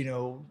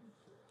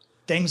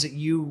things that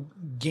you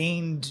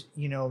gained,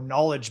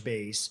 knowledge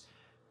base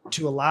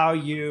to allow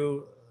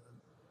you,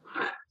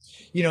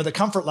 the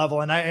comfort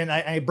level. And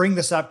I bring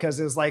this up because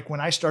it was like when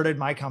I started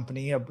my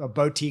company, a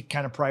boutique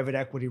kind of private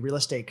equity real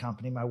estate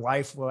company, my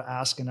wife will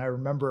ask, and I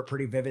remember it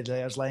pretty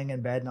vividly. I was laying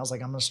in bed and I was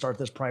like, I'm going to start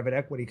this private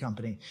equity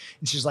company.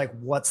 And she's like,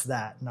 what's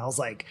that? And I was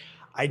like,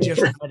 I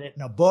just read it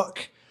in a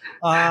book.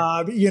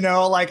 I'm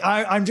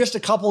just a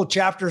couple of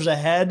chapters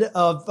ahead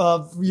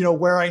of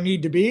where I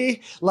need to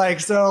be.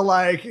 That's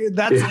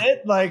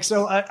it.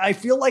 I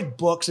feel like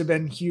books have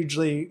been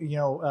hugely,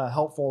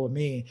 helpful to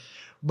me.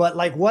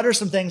 But what are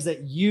some things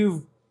that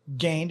you've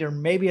gained, or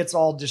maybe it's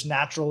all just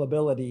natural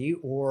ability,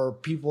 or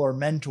people are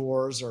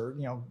mentors, or,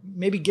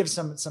 maybe give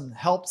some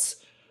helps,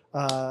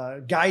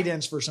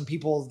 guidance for some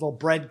people, little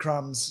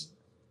breadcrumbs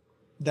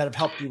that have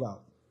helped you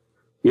out.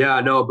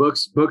 Yeah, no,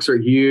 books are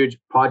huge.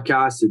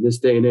 Podcasts in this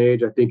day and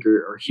age, I think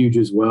are huge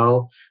as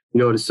well.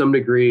 To some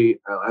degree,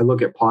 I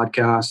look at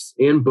podcasts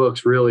and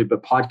books really,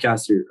 but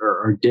podcasts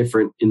are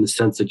different in the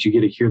sense that you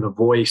get to hear the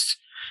voice.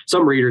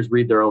 Some readers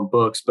read their own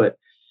books, but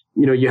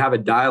you have a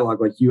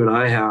dialogue like you and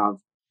I have.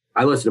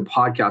 I listen to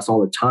podcasts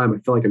all the time. I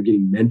feel like I'm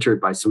getting mentored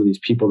by some of these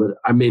people that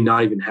I may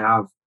not even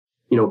have.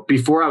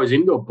 Before I was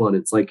in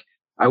GoAbundance, like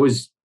I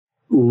was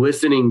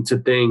listening to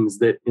things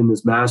that in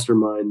this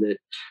mastermind that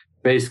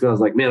basically I was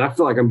like, man, I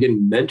feel like I'm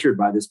getting mentored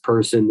by this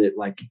person that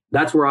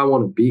that's where I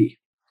want to be.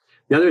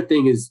 The other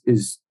thing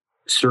is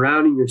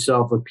surrounding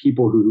yourself with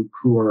people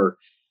who are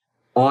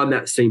on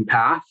that same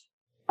path,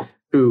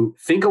 who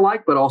think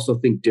alike, but also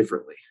think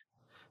differently,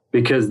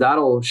 because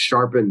that'll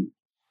sharpen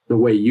the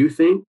way you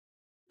think.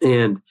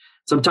 And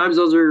sometimes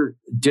those are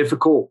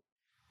difficult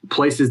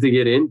places to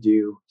get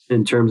into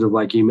in terms of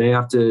you may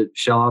have to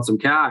shell out some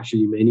cash, or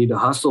you may need to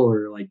hustle,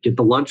 or get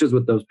the lunches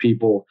with those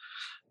people.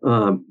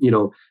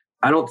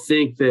 I don't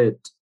think that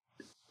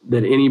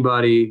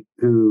anybody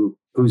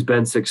who's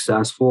been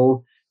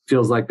successful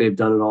feels like they've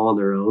done it all on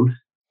their own.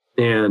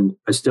 And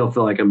I still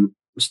feel like I'm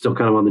still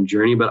kind of on the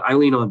journey, but I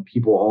lean on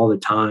people all the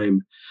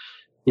time.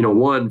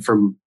 One,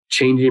 from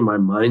changing my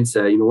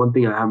mindset. One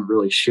thing I haven't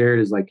really shared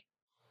is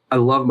I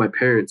love my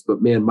parents,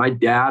 but man, my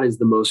dad is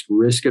the most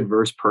risk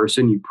adverse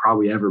person you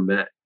probably ever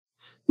met.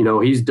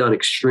 He's done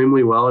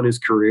extremely well in his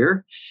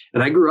career,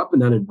 and I grew up in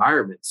that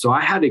environment. So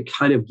I had to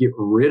kind of get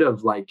rid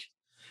of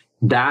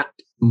that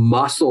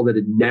muscle that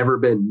had never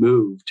been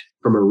moved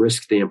from a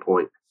risk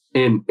standpoint.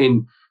 And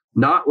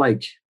not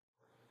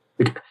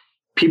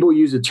people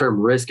use the term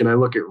risk, and I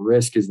look at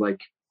risk as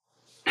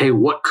hey,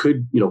 what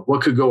could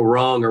go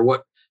wrong, or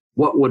what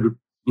would,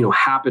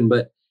 happen.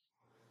 But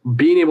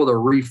being able to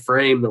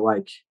reframe the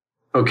like,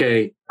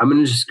 okay,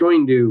 I'm just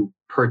going to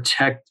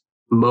protect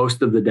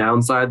most of the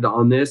downside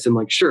on this. And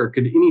like, sure,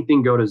 could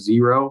anything go to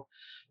zero?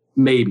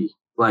 Maybe,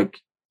 like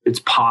it's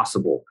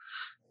possible,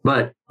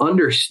 but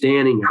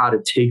understanding how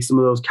to take some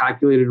of those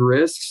calculated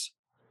risks,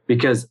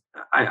 because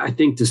I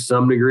think to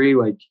some degree,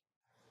 like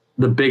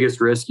the biggest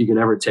risk you can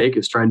ever take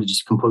is trying to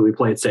just completely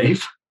play it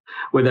safe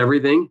with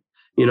everything,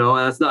 and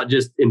that's not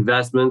just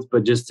investments,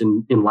 but just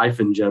in life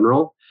in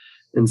general.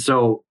 And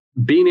so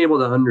being able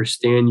to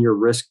understand your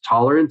risk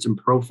tolerance and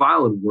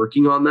profile and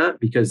working on that,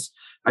 because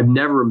I've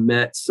never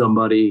met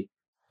somebody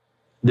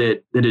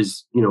that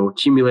is,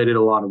 accumulated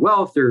a lot of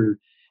wealth or,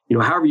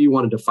 however you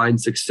want to define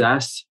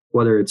success,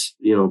 whether it's,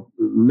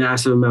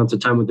 massive amounts of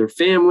time with their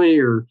family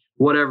or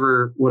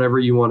whatever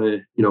you want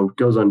to,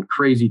 goes on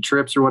crazy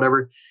trips or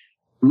whatever.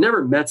 I've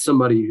never met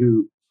somebody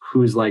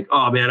who's like,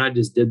 oh man, I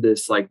just did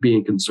this, like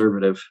being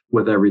conservative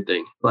with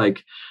everything.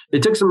 Like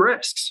it took some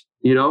risks,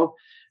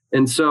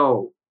 and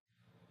so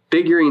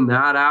figuring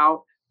that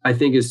out, I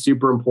think is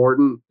super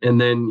important. And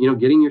then,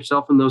 getting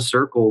yourself in those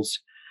circles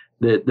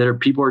that are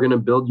people are going to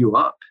build you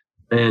up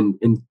and,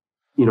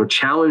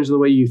 challenge the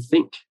way you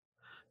think.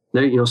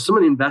 There, some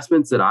of the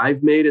investments that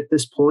I've made at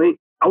this point,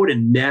 I would have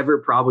never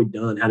probably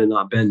done had it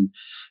not been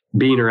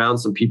being around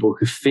some people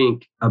who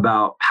think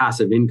about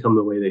passive income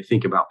the way they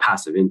think about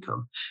passive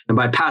income. And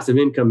by passive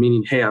income,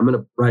 meaning, hey, I'm going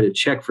to write a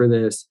check for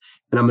this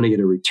and I'm going to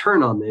get a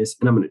return on this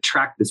and I'm going to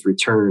track this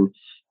return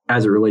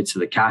as it relates to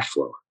the cash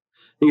flow.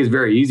 I think it's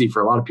very easy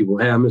for a lot of people.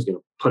 Hey, I'm just going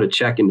to put a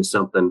check into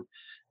something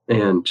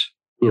and,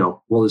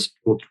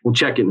 we'll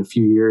check it in a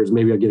few years.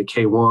 Maybe I'll get a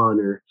K1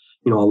 or,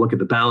 I'll look at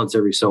the balance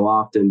every so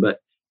often. But,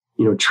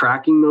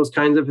 tracking those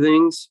kinds of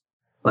things,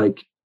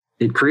 like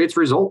it creates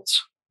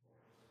results,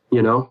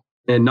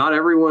 and not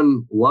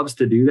everyone loves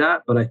to do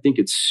that, but I think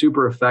it's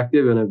super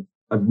effective. And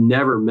I've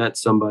never met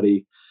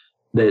somebody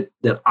that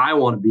I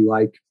want to be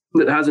like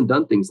that hasn't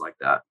done things like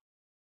that.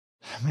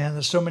 Man,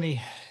 there's so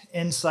many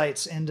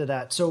insights into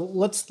that. So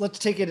let's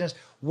take it as,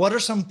 what are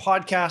some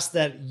podcasts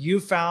that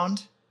you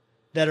found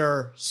that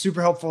are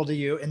super helpful to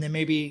you? And then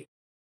maybe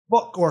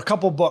book or a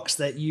couple books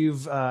that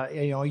you've,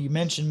 you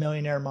mentioned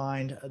Millionaire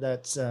Mind.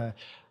 That's,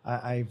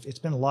 it's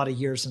been a lot of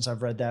years since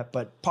I've read that,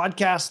 but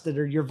podcasts that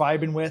you're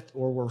vibing with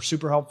or were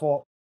super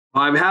helpful.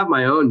 I have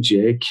my own,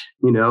 Jake,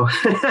 I'm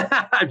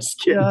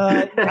just kidding.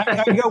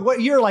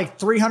 What, you're like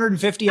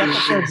 350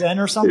 episodes in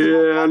or something?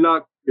 Yeah,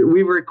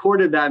 we've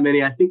recorded that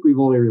many. I think we've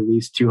only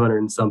released 200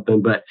 and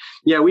something, but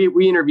yeah,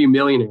 we interview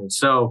millionaires.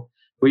 So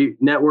we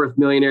net worth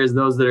millionaires,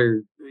 those that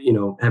are,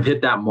 have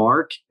hit that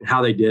mark,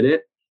 how they did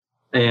it.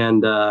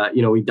 And,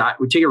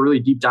 we take a really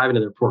deep dive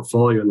into their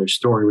portfolio and their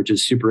story, which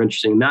is super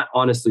interesting. And that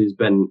honestly has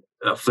been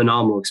a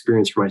phenomenal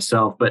experience for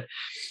myself. But,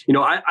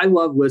 I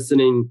love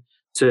listening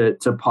to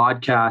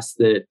podcasts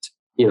that,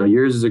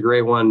 yours is a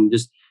great one.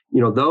 Just,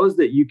 those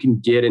that you can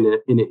get in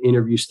an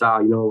interview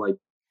style, like,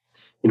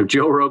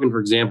 Joe Rogan, for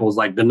example, is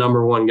like the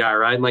number one guy,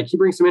 right? And like he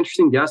brings some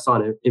interesting guests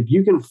on it. If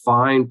you can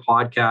find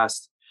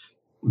podcasts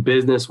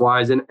business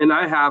wise, and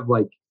I have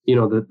like,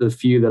 the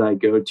few that I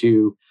go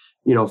to,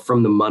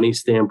 from the money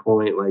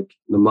standpoint, like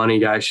the Money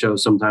Guy show,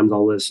 sometimes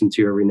I'll listen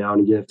to every now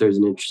and again if there's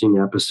an interesting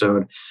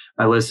episode.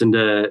 I listen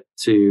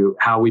to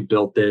How We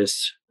Built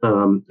This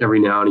every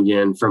now and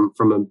again from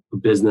a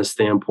business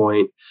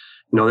standpoint.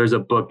 There's a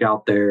book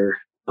out there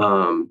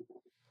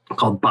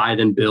called Buy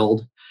Then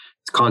Build.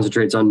 It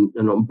concentrates on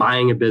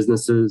buying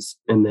businesses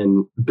and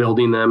then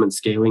building them and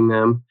scaling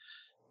them.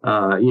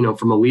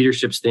 From a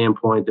leadership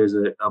standpoint, there's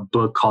a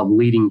book called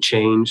Leading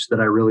Change that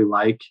I really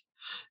like.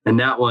 And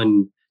that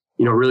one,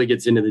 really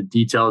gets into the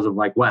details of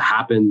like what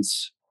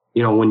happens,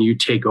 when you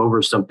take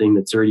over something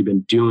that's already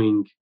been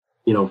doing,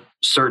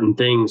 certain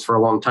things for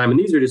a long time. And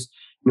these are just,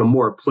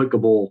 more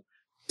applicable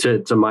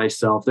to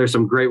myself. There's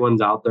some great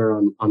ones out there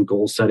on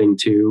goal setting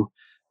too.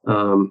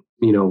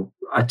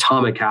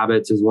 Atomic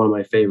Habits is one of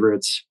my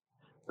favorites.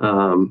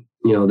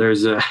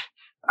 There's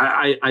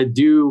I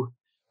do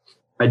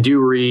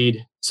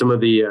read some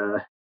of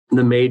the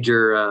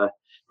major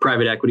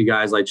private equity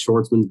guys like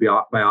Schwartzman's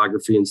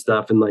biography and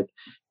stuff. And like,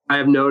 I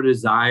have no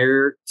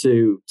desire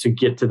to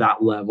get to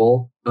that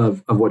level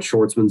of what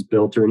Schwartzman's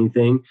built or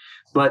anything,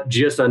 but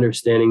just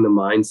understanding the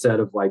mindset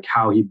of like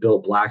how he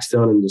built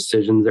Blackstone and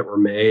decisions that were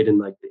made and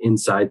like the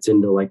insights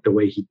into like the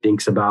way he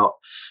thinks about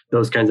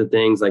those kinds of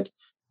things. Like,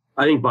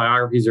 I think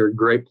biographies are a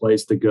great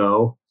place to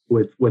go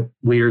with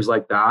leaders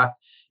like that.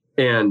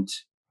 And,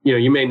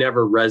 you may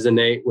never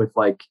resonate with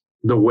like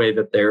the way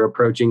that they're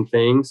approaching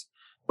things,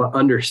 but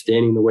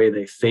understanding the way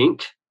they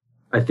think,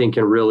 I think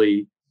can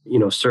really,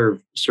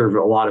 serve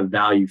a lot of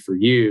value for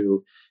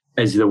you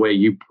as the way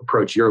you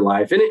approach your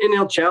life. And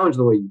it'll challenge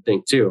the way you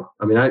think too.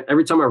 I mean,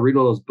 every time I read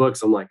one of those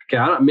books, I'm like, okay,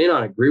 I may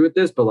not agree with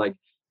this, but like,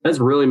 that's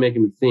really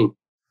making me think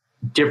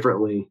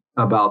differently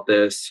about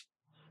this.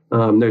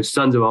 There's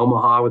Sons of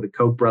Omaha with the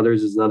Koch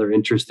brothers is another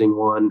interesting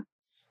one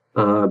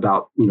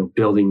about,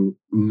 building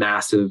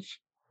massive,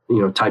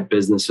 type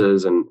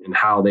businesses and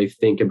how they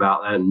think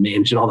about that and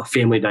managing all the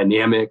family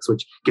dynamics,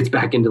 which gets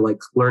back into like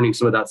learning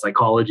some of that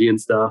psychology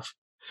and stuff.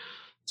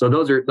 So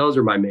those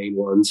are my main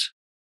ones.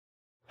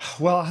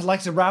 Well, I'd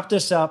like to wrap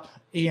this up.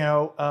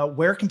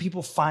 Where can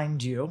people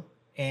find you?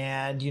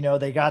 And,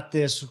 they got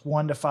this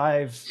 $1 to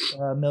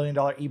 $5 million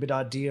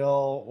EBITDA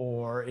deal,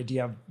 or do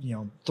you have,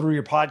 through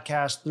your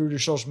podcast, through your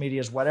social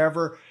medias,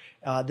 whatever.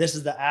 This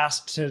is the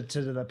ask to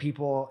the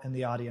people in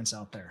the audience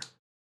out there.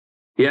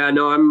 Yeah,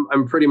 no,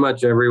 I'm pretty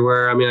much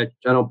everywhere. I mean,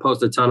 I don't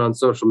post a ton on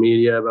social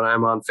media, but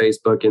I'm on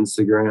Facebook,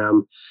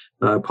 Instagram.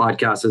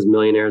 Podcast is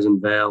Millionaires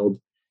Unveiled.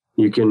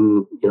 You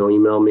can,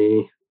 email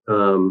me,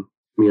 or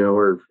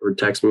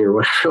text me or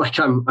whatever. Like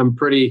I'm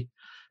pretty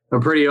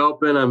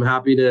open. I'm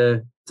happy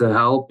to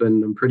help,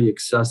 and I'm pretty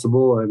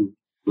accessible. And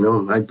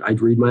I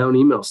read my own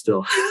emails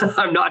still.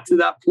 I'm not to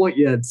that point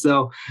yet,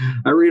 so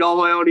I read all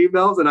my own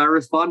emails and I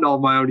respond to all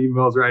my own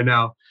emails right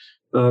now.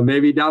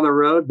 Maybe down the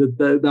road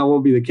that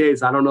won't be the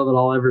case. I don't know that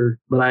I'll ever,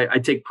 but I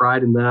take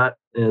pride in that.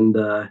 And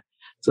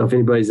so if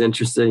anybody's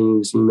interested, you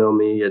can just email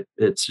me.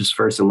 It's just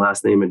first and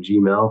last name at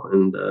Gmail,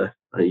 and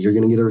you're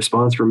going to get a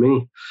response from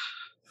me.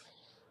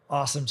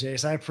 Awesome,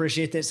 Jace. I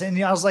appreciate this.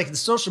 And I was like, the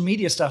social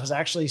media stuff is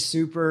actually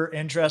super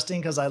interesting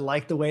because I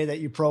like the way that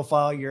you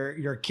profile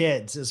your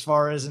kids as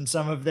far as in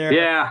some of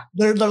their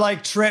they're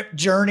like trip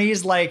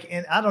journeys. Like,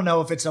 and I don't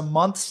know if it's a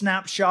month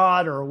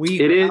snapshot or a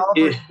week.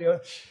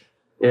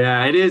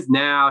 Yeah, it is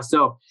now.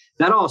 So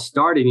that all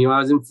started, I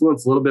was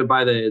influenced a little bit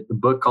by the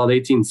book called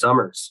 18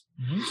 Summers.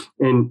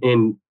 Mm-hmm.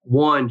 And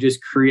one,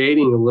 just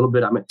creating a little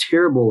bit. I'm a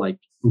terrible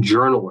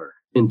journaler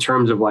in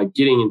terms of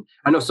getting,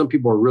 I know some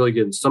people are really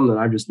good at some that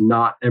I've just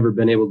not ever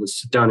been able to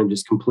sit down and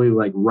just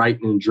completely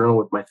write and journal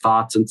with my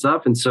thoughts and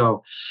stuff. And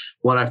so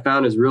what I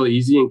found is really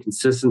easy and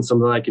consistent,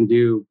 something I can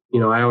do.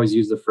 I always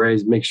use the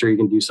phrase, make sure you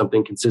can do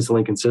something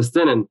consistently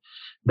consistent. And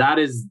that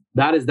is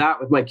that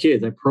with my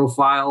kids. I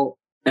profile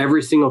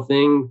every single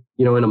thing,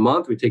 in a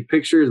month. We take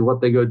pictures of what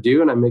they go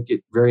do, and I make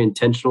it very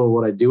intentional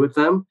what I do with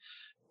them.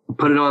 I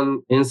put it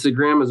on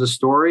Instagram as a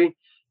story.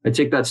 I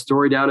take that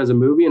story down as a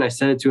movie and I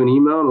send it to an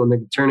email. And when they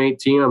turn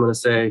 18, I'm going to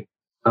say,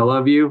 I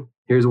love you.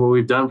 Here's what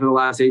we've done for the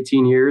last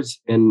 18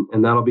 years. And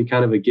that'll be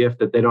kind of a gift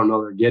that they don't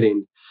know they're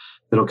getting.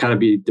 That'll kind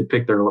of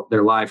depict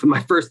their life. With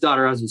my first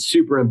daughter, I was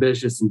super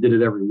ambitious and did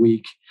it every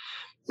week.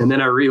 And then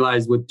I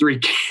realized with 3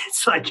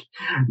 kids,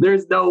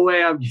 there's no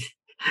way I'm,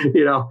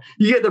 you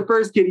get the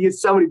first kid, you get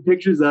so many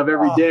pictures of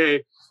every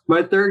day.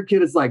 My third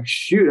kid is like,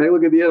 shoot, I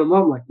look at the end of the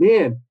month, I'm like,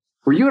 man,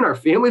 were you in our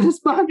family this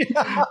month?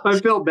 Yeah. I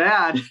feel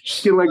bad.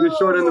 Getting the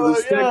short end of the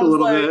stick a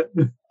little bit.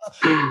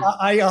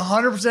 I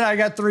 100%. I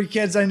got 3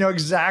 kids. I know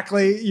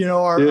exactly,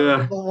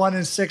 our one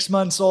is 6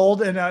 months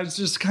old. And I was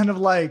just kind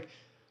of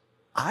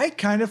I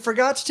kind of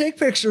forgot to take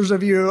pictures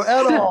of you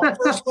at all.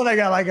 First one I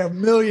got a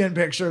million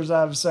pictures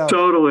of. So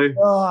totally.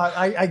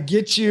 I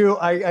get you.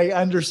 I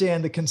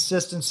understand the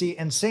consistency,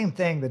 and same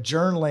thing, the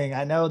journaling.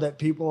 I know that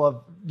people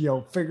have,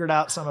 figured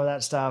out some of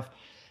that stuff.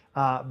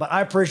 But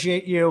I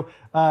appreciate you.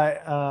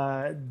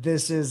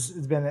 This has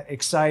been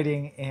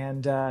exciting.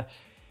 And,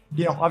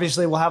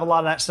 obviously we'll have a lot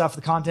of that stuff,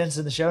 the contents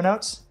in the show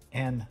notes.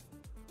 And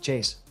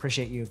Jace,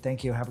 appreciate you.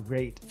 Thank you. Have a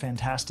great,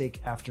 fantastic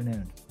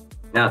afternoon.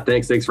 Yeah,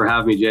 thanks. Thanks for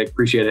having me, Jake.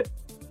 Appreciate it.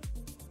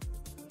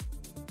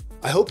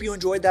 I hope you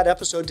enjoyed that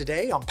episode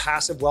today on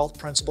Passive Wealth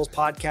Principles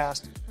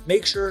Podcast.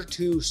 Make sure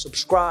to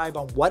subscribe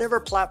on whatever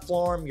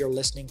platform you're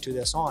listening to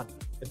this on.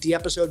 If the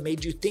episode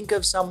made you think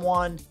of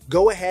someone,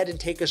 go ahead and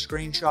take a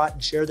screenshot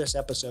and share this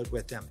episode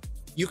with them.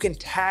 You can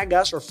tag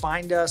us or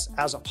find us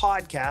as a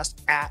podcast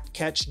at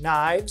Catch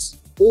Knives,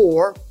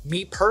 or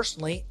me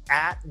personally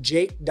at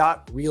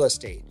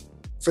jake.realestate.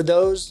 For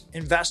those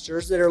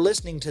investors that are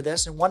listening to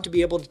this and want to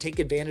be able to take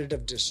advantage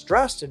of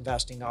distressed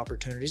investing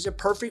opportunities, a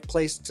perfect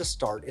place to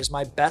start is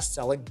my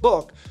best-selling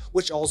book,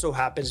 which also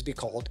happens to be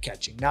called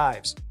Catching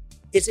Knives.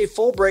 It's a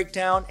full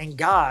breakdown and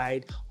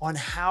guide on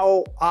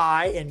how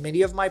I and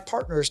many of my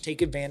partners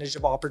take advantage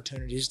of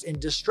opportunities in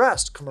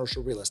distressed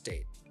commercial real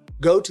estate.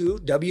 Go to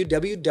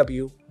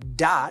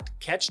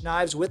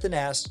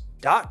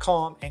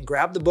www.catchkniveswithans.com and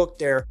grab the book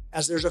there,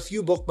 as there's a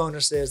few book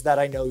bonuses that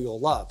I know you'll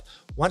love.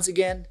 Once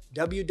again,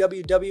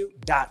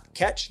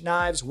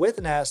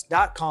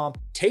 www.catchkniveswithans.com.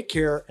 Take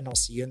care, and I'll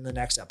see you in the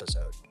next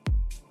episode.